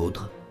faire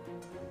d'autre?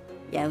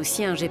 Il y a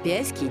aussi un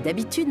GPS qui,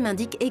 d'habitude,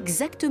 m'indique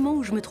exactement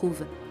où je me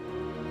trouve.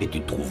 Et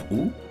tu te trouves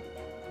où?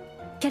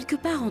 Quelque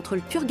part entre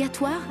le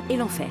purgatoire et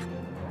l'enfer.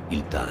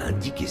 Il t'a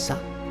indiqué ça?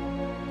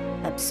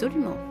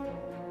 Absolument.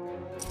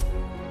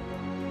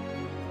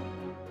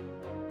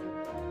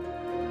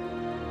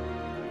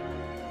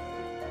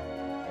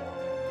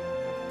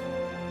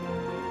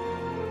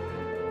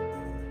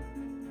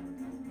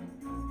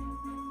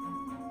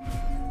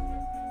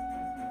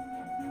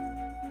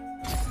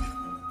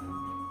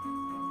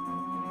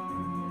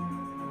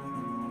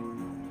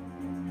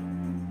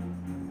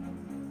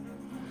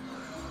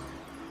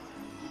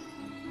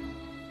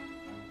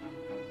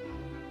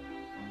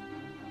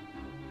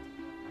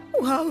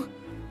 Waouh!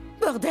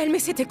 Bordel, mais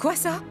c'était quoi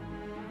ça?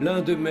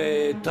 L'un de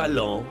mes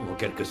talents, en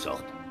quelque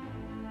sorte.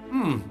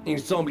 Il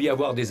semble y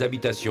avoir des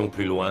habitations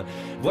plus loin.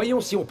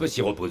 Voyons si on peut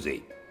s'y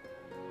reposer.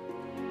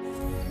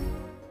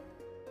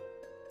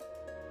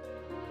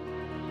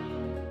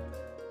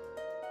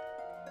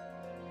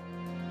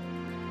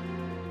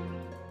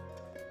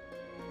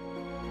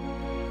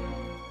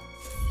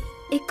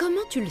 Et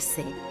comment tu le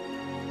sais?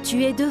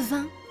 Tu es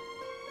devin?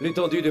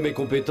 L'étendue de mes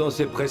compétences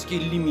est presque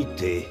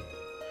illimitée.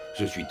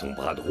 Je suis ton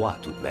bras droit,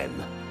 tout de même.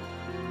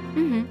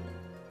 Mhm.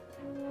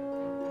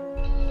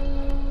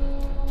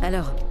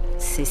 Alors,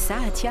 c'est ça,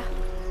 Atia?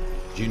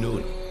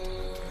 Junoun.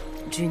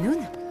 Junoun?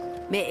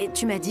 Mais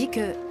tu m'as dit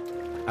que...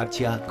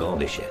 Atia,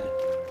 grande échelle.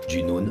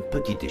 Junoun,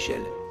 petite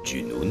échelle.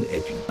 Junoun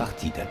est une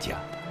partie d'Atia.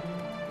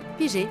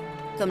 Pigé,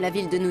 comme la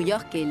ville de New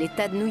York et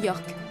l'État de New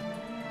York.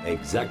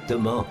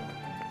 Exactement.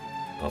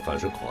 Enfin,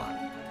 je crois.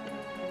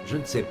 Je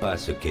ne sais pas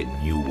ce qu'est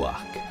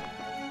Newark.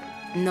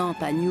 Non,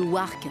 pas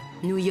Newark,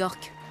 New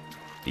York.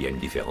 Il y a une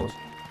différence?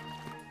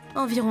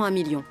 Environ 1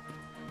 million.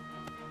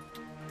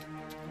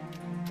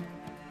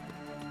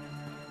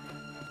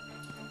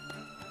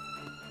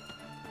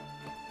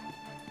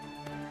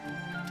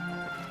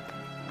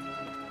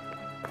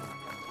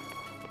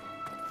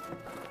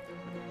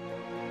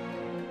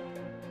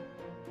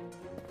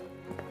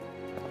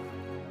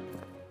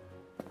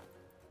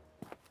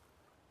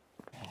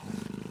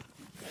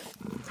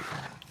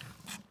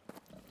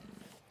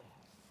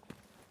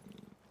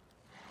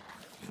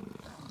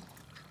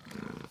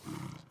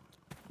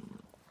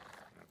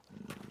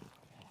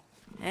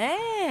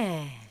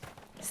 Eh,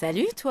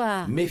 salut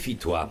toi.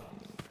 Méfie-toi.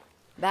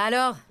 Bah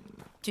alors,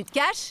 tu te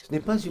caches? Ce n'est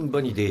pas une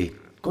bonne idée.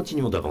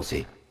 Continuons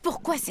d'avancer.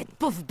 Pourquoi cette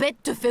pauvre bête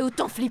te fait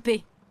autant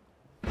flipper?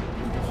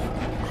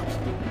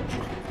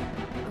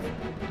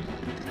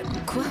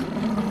 Quoi?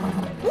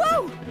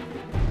 Wow!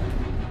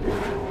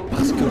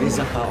 Parce que les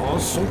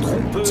apparences sont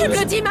trompeuses. Tu me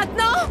le dis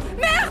maintenant?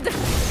 Merde!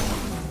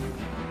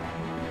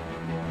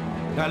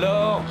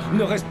 Alors,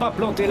 ne reste pas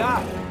planté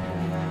là.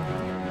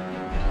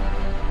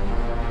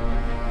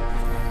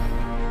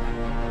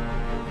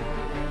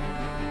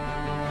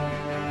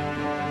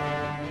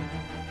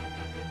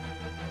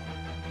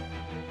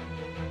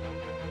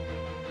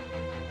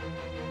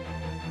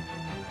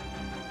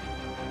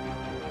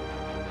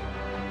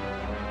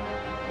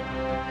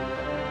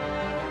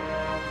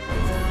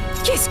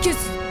 Qu'est-ce que...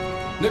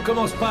 Ne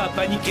commence pas à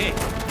paniquer.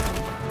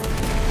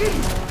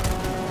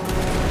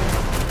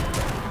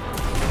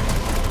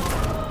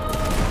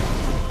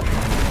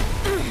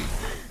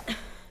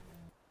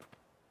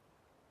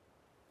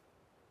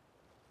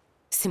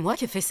 C'est moi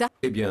qui ai fait ça?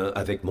 Eh bien,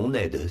 avec mon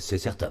aide, c'est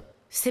certain.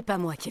 C'est pas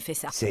moi qui ai fait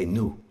ça. C'est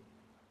nous.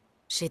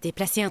 J'ai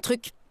déplacé un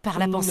truc par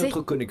la pensée.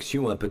 Notre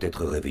connexion a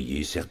peut-être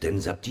réveillé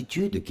certaines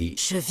aptitudes qui...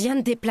 Je viens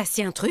de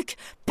déplacer un truc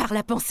par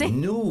la pensée?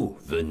 Nous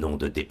venons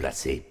de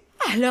déplacer.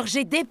 Alors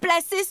j'ai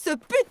déplacé ce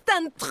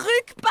putain de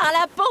truc par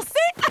la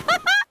pensée?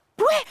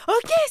 Ouais,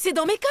 ok, c'est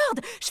dans mes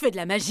cordes. Je fais de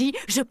la magie,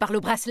 je parle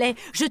au bracelet,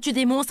 je tue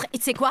des monstres, et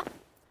tu sais quoi?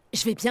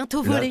 Je vais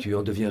bientôt Là, voler. tu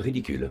en deviens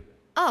ridicule.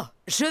 Oh,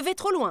 je vais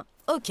trop loin.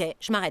 Ok,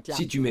 je m'arrête là.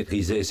 Si tu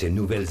maîtrisais ces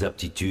nouvelles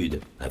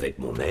aptitudes, avec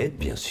mon aide,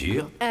 bien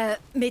sûr...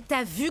 Mais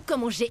t'as vu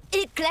comment j'ai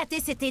éclaté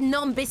cette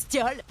énorme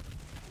bestiole?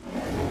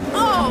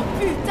 Oh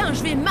putain,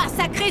 je vais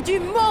massacrer du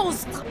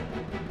monstre!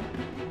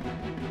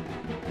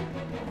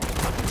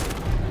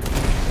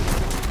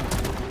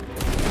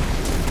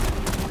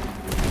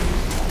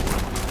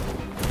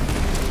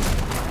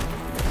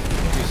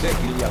 Tu sais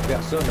qu'il n'y a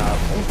personne à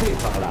affronter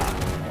par là.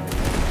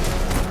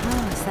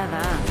 Ah, ça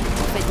va,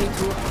 on fait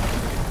demi-tour.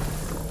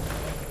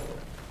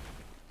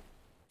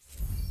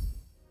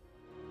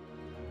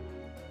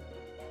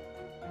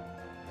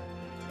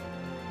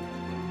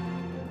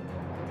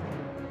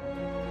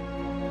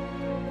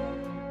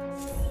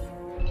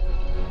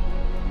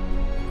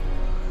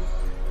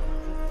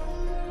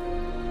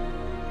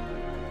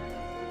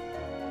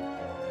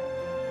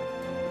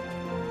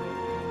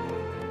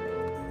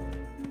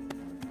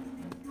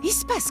 Il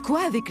se passe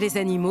quoi avec les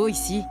animaux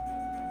ici?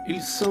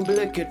 Il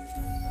semblait que...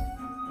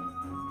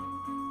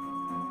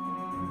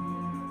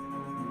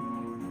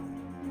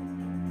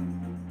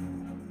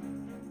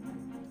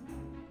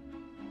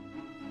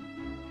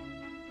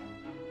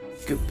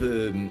 Que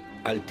peut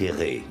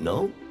altérer,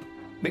 non?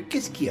 Mais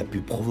qu'est-ce qui a pu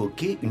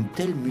provoquer une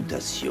telle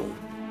mutation?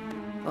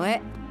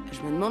 Ouais,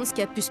 je me demande ce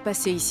qui a pu se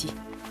passer ici.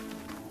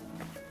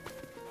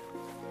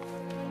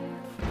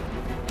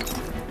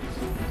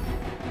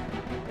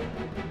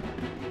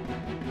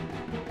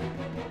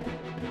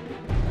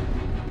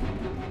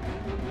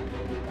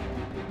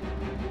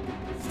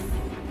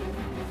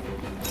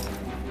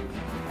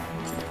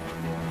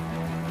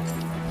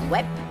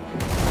 Ouais.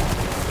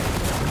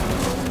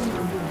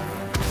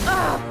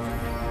 Ah!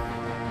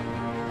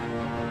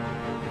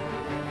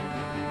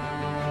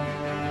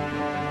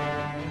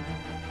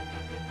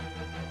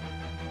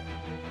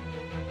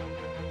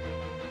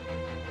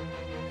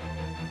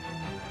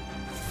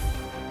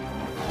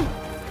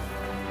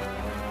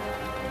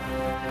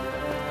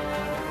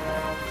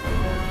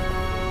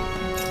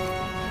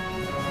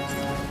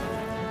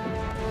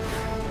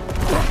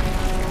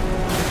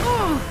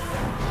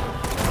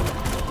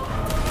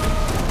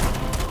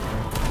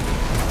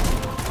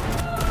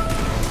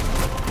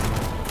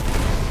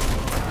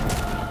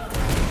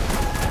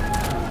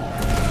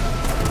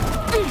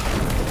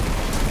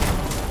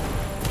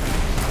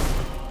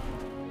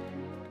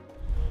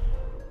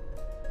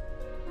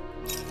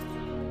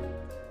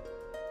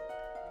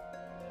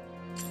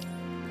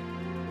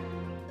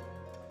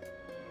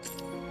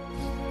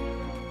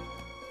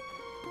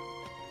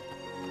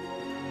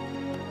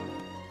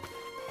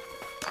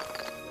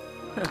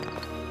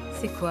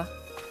 C'est quoi?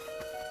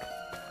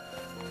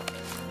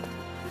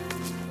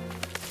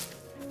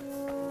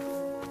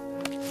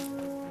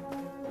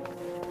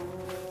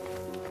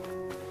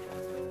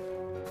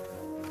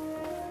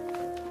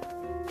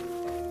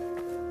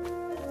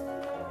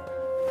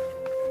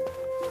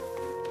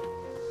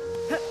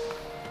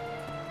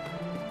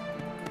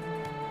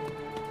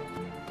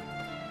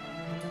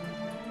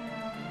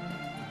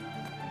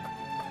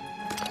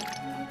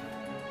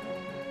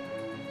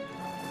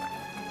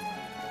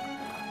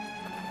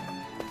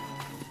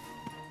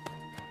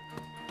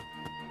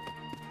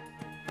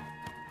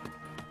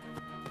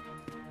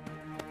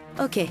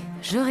 Ok,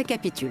 je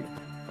récapitule.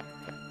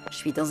 Je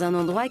suis dans un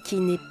endroit qui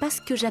n'est pas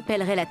ce que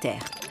j'appellerais la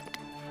Terre.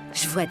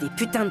 Je vois des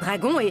putains de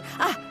dragons et...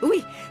 Ah,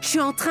 oui, je suis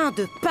en train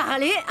de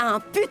parler à un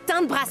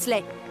putain de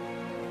bracelet.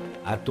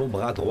 À ton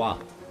bras droit.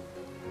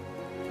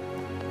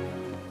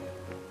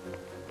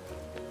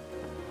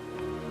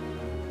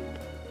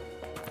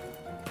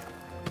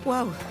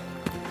 Waouh!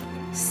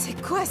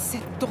 C'est quoi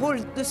cette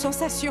drôle de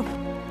sensation?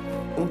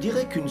 On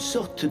dirait qu'une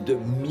sorte de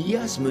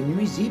miasme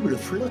nuisible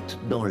flotte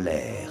dans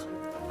l'air.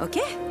 Ok,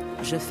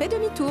 je fais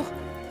demi-tour.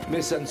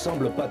 Mais ça ne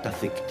semble pas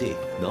t'affecter,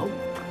 non?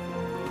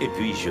 Et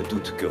puis, je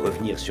doute que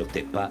revenir sur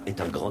tes pas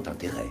ait un grand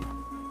intérêt.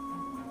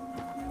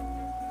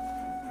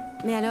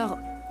 Mais alors,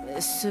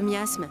 ce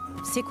miasme,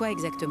 c'est quoi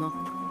exactement?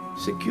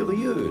 C'est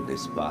curieux,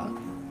 n'est-ce pas?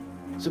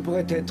 Ce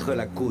pourrait être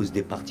la cause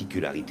des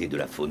particularités de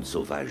la faune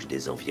sauvage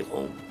des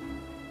environs.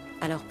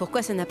 Alors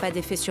pourquoi ça n'a pas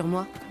d'effet sur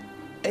moi?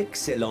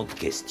 Excellente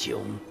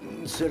question.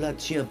 Cela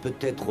tient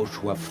peut-être au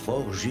choix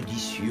fort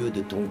judicieux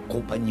de ton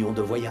compagnon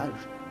de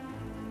voyage?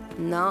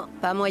 Non,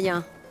 pas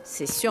moyen.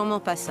 C'est sûrement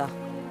pas ça.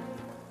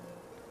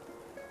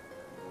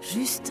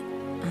 Juste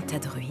un tas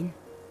de ruines.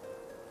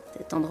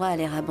 Cet endroit a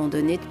l'air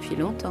abandonné depuis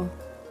longtemps.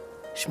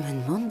 Je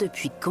me demande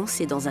depuis quand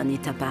c'est dans un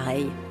état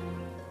pareil.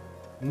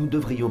 Nous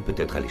devrions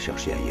peut-être aller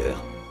chercher ailleurs.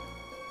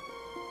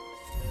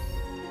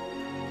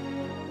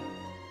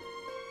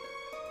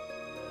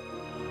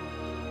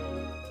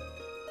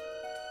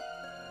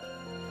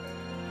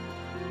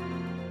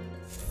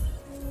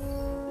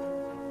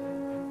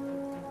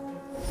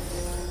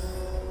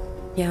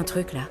 Il y a un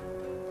truc là.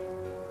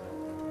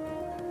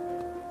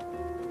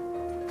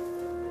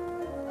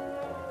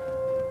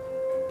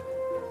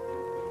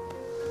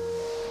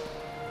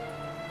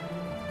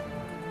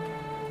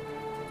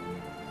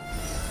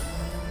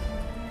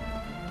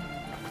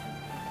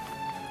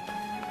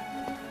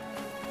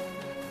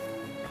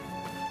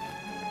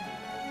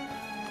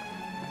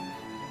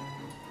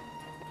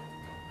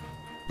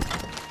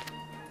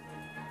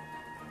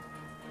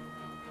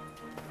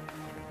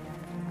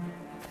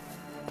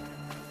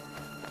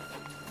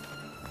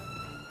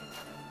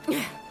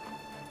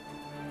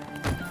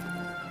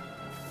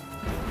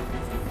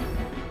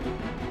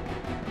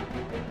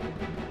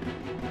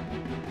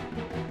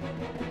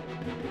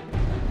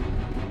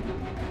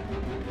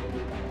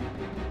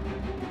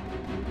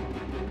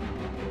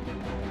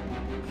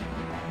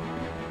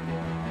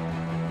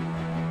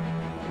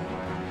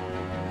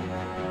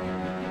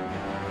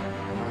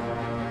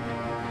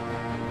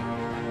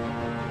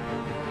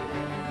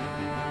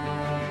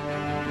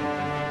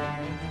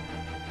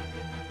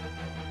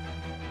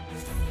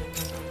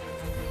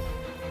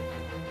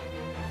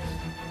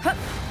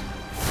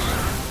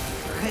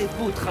 Très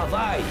beau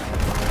travail!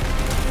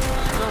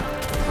 Bon,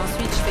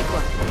 ensuite je fais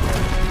quoi?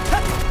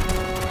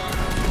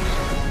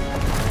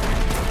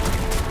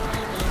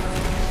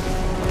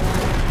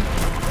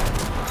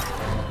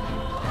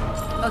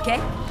 Ok.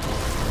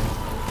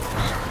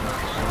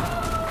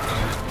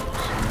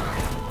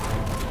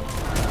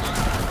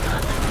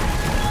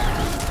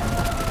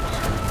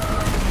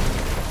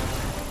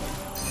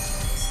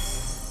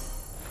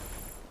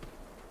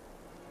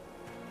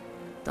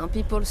 Tant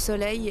pis pour le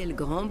soleil et le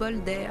grand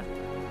bol d'air.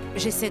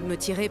 J'essaie de me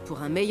tirer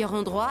pour un meilleur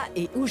endroit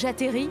et où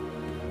j'atterris?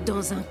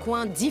 Dans un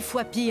coin 10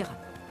 fois pire.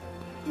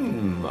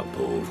 Ma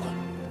pauvre.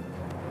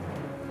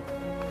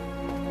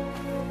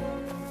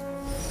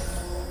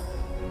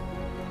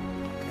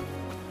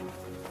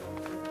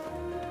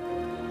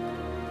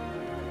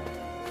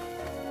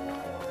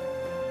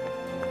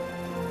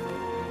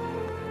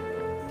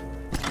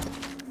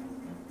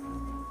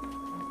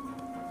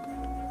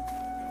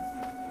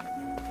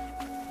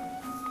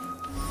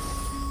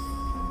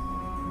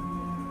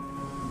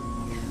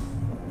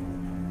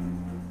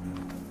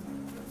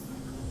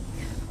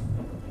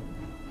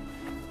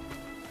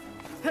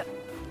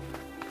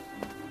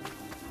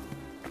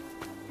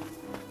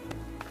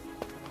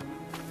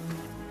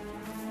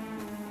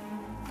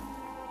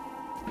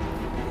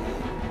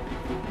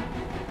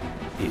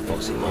 Et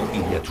forcément,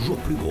 il y a toujours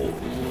plus gros.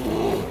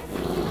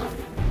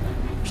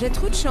 J'ai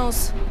trop de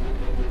chance.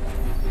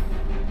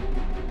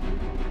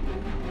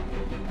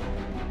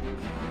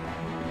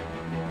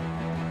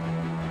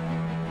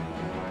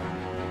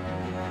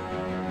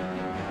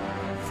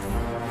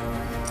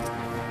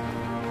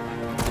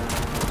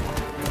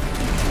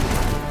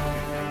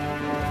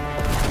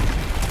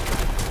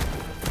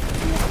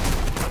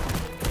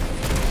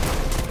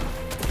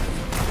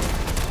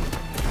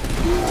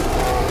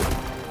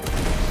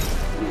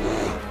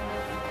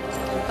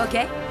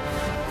 Ok.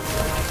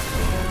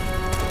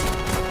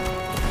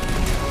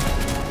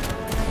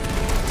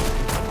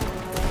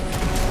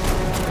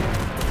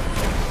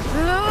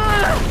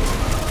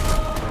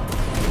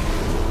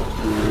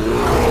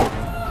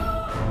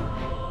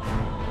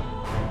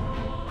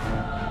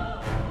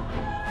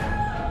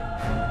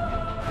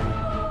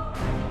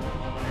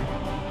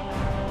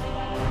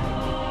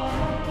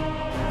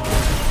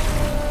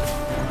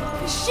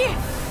 Chier!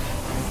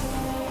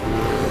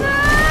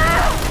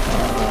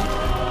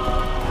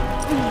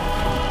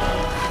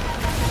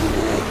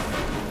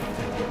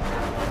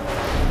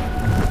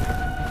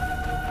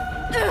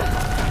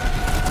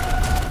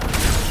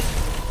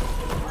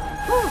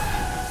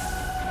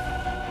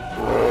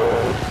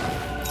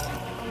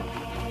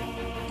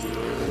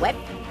 Ouais.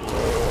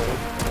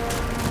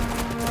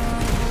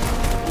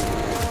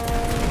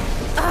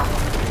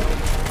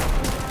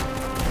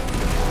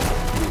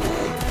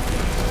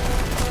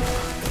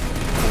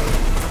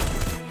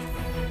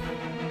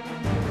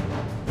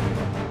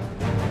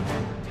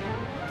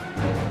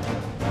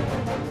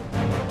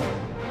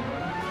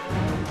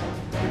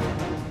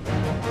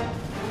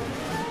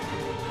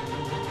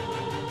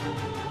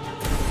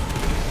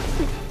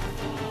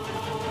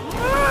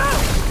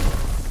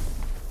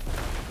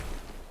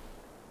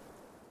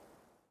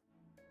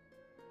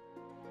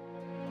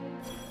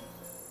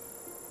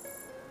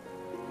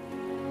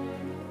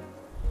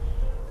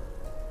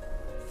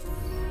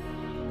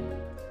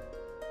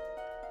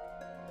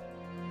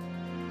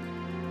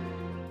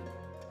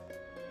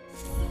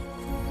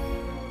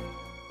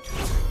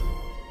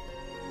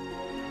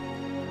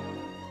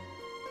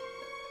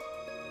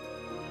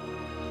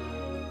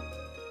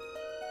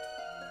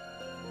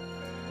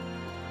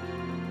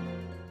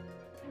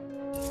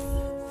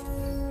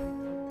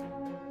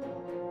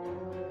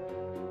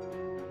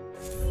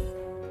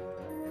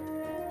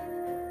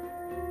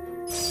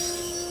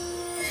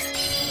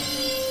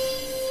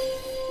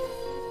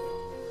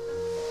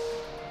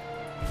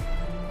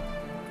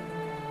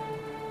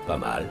 Pas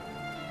mal.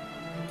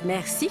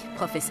 Merci,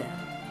 professeur.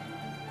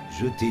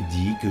 Je t'ai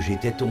dit que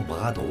j'étais ton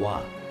bras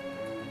droit.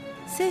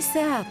 C'est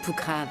ça,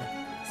 Poucrave.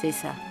 C'est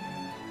ça.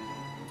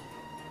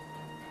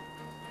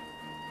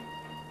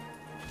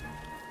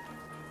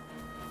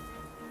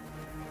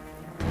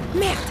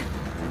 Merde!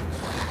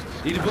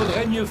 Il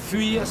vaudrait mieux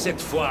fuir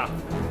cette fois.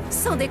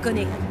 Sans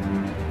déconner.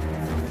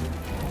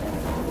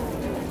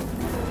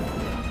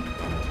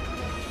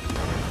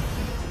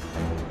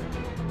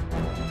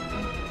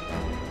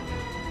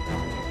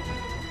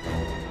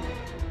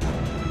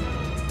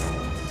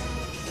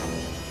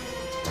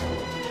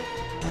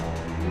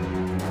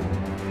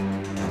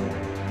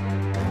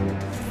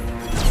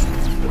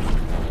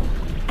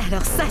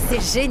 Alors ça,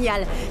 c'est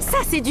génial. Ça,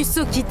 c'est du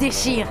saut qui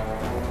déchire.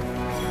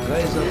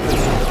 Très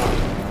impressionnant.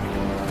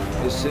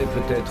 Essaie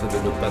peut-être de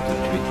ne pas te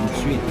tuer tout de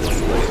suite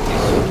avec des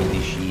sauts qui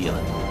déchirent.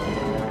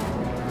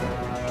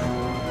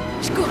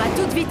 Je cours à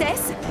toute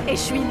vitesse et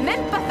je suis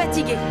même pas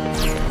fatiguée.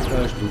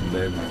 Tâche tout de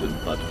même de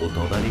ne pas trop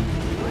t'emballer.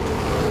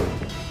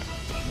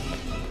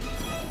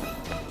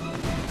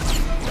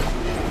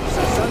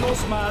 Ça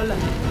s'annonce mal.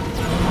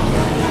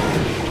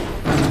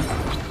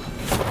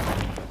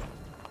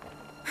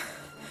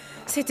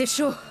 C'était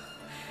chaud.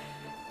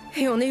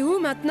 Et on est où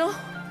maintenant?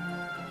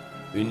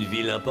 Une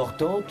ville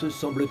importante,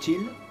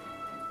 semble-t-il?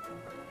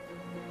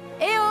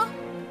 Eh oh!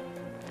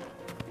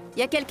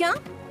 Y a quelqu'un?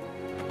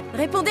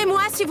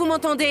 Répondez-moi si vous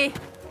m'entendez.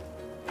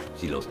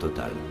 Silence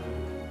total.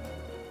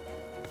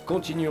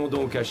 Continuons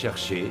donc à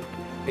chercher,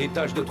 et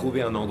tâche de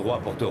trouver un endroit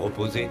pour te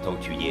reposer tant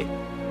que tu y es.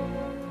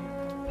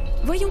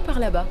 Voyons par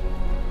là-bas.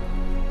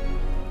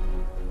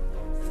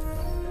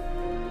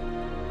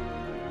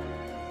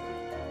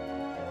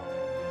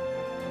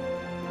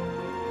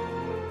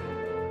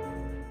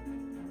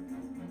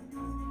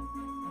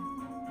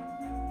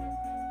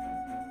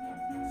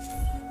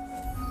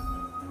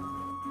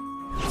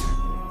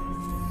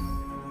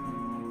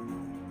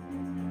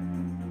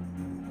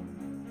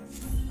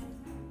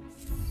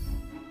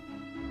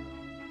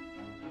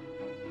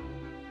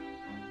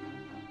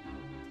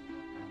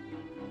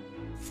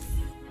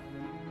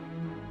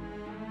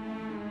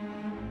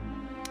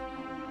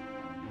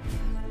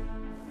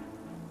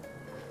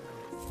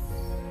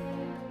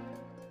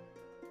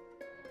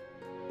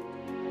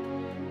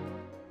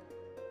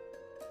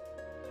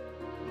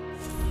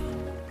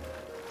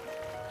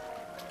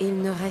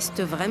 Il ne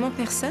reste vraiment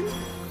personne?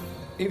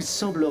 Il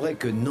semblerait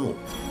que non.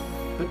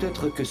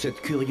 Peut-être que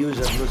cette curieuse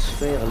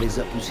atmosphère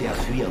les a poussés à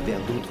fuir vers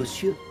d'autres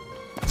cieux.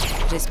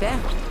 J'espère.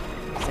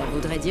 Ça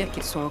voudrait dire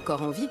qu'ils sont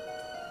encore en vie.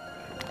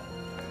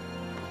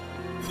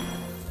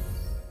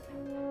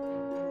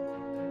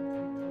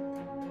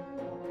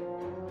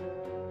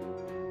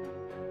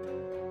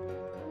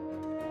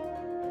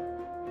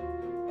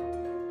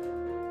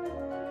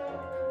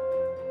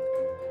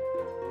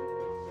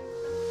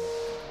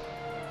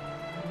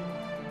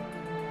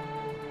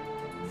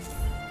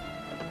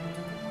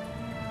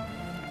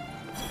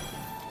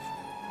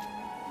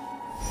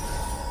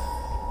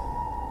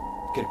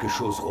 Quelque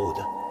chose rôde.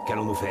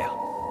 Qu'allons-nous faire?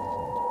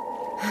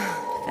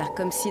 Faire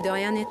comme si de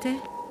rien n'était?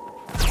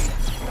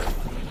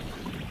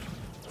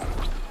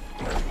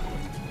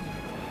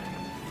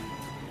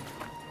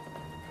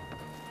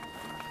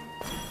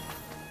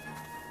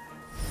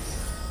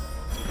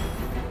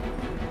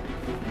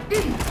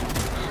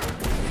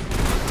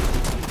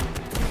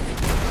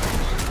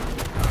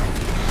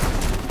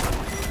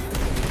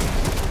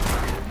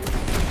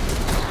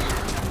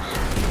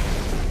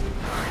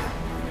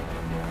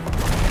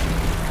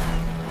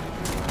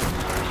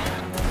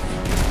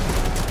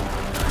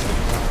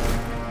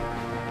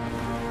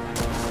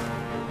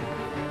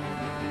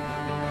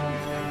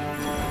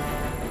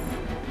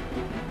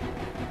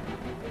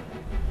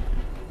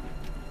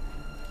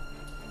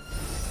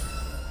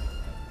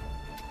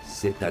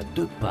 C'est à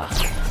 2 pas.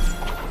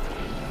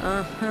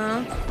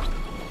 Uh-huh.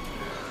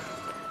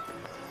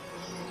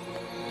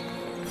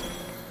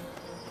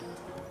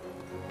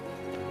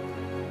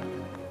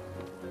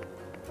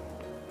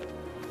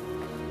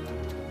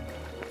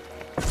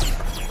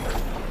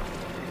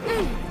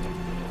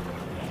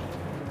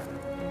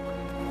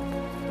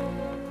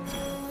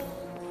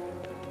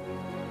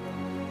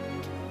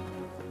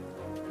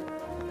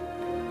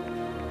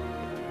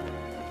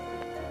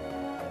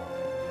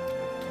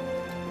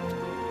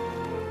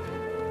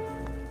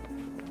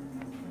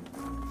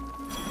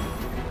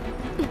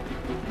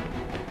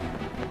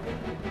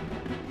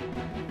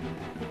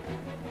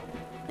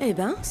 Eh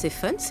ben, c'est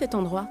fun cet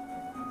endroit.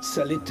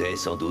 Ça l'était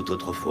sans doute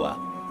autrefois.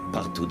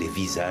 Partout des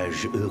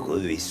visages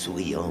heureux et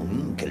souriants.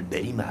 Quelle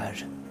belle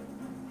image.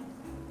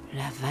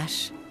 La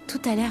vache, tout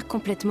a l'air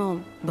complètement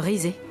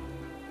brisé.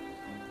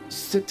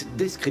 Cette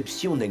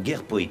description n'est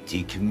guère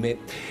poétique, mais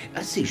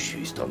assez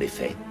juste en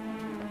effet.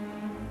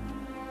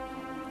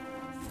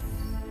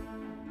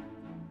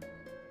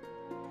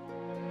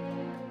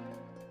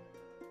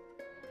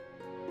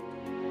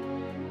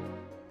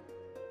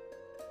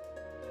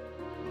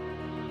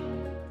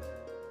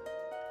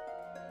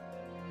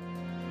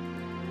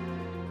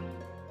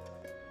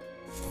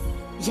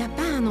 Y a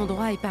pas un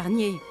endroit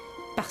épargné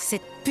par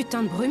cette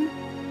putain de brume?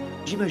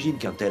 J'imagine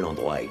qu'un tel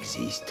endroit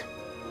existe.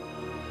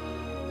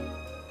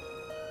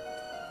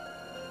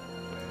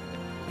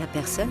 Y a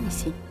personne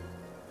ici.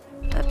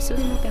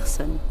 Absolument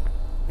personne.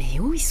 Mais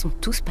où ils sont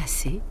tous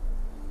passés?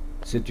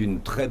 C'est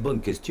une très bonne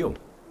question.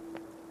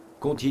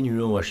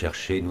 Continuons à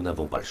chercher, nous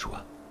n'avons pas le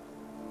choix.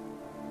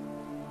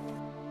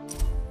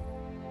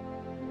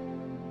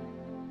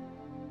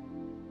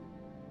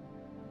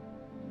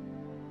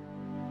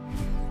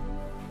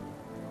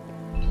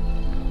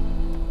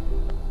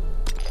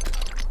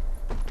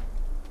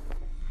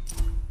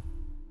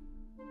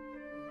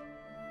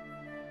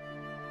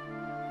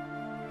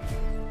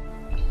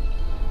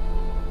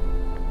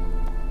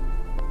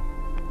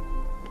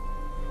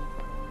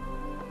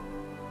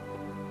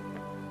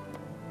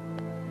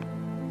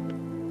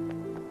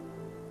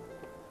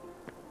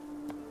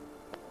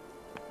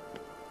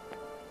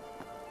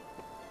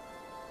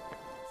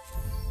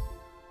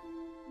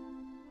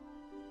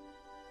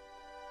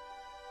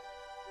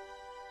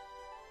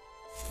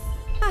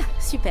 Ah,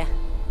 super.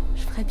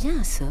 Je ferais bien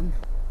un somme.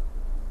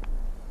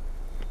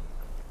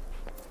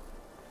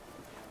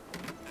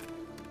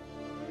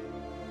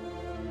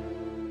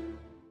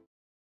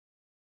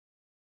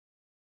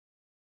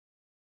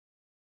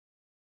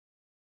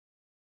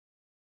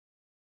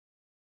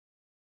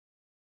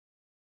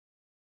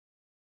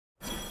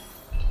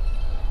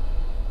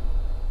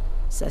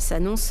 Ça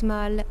s'annonce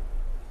mal.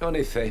 En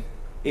effet.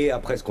 Et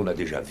après ce qu'on a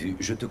déjà vu,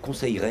 je te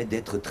conseillerais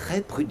d'être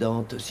très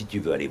prudente si tu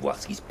veux aller voir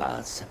ce qui se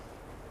passe.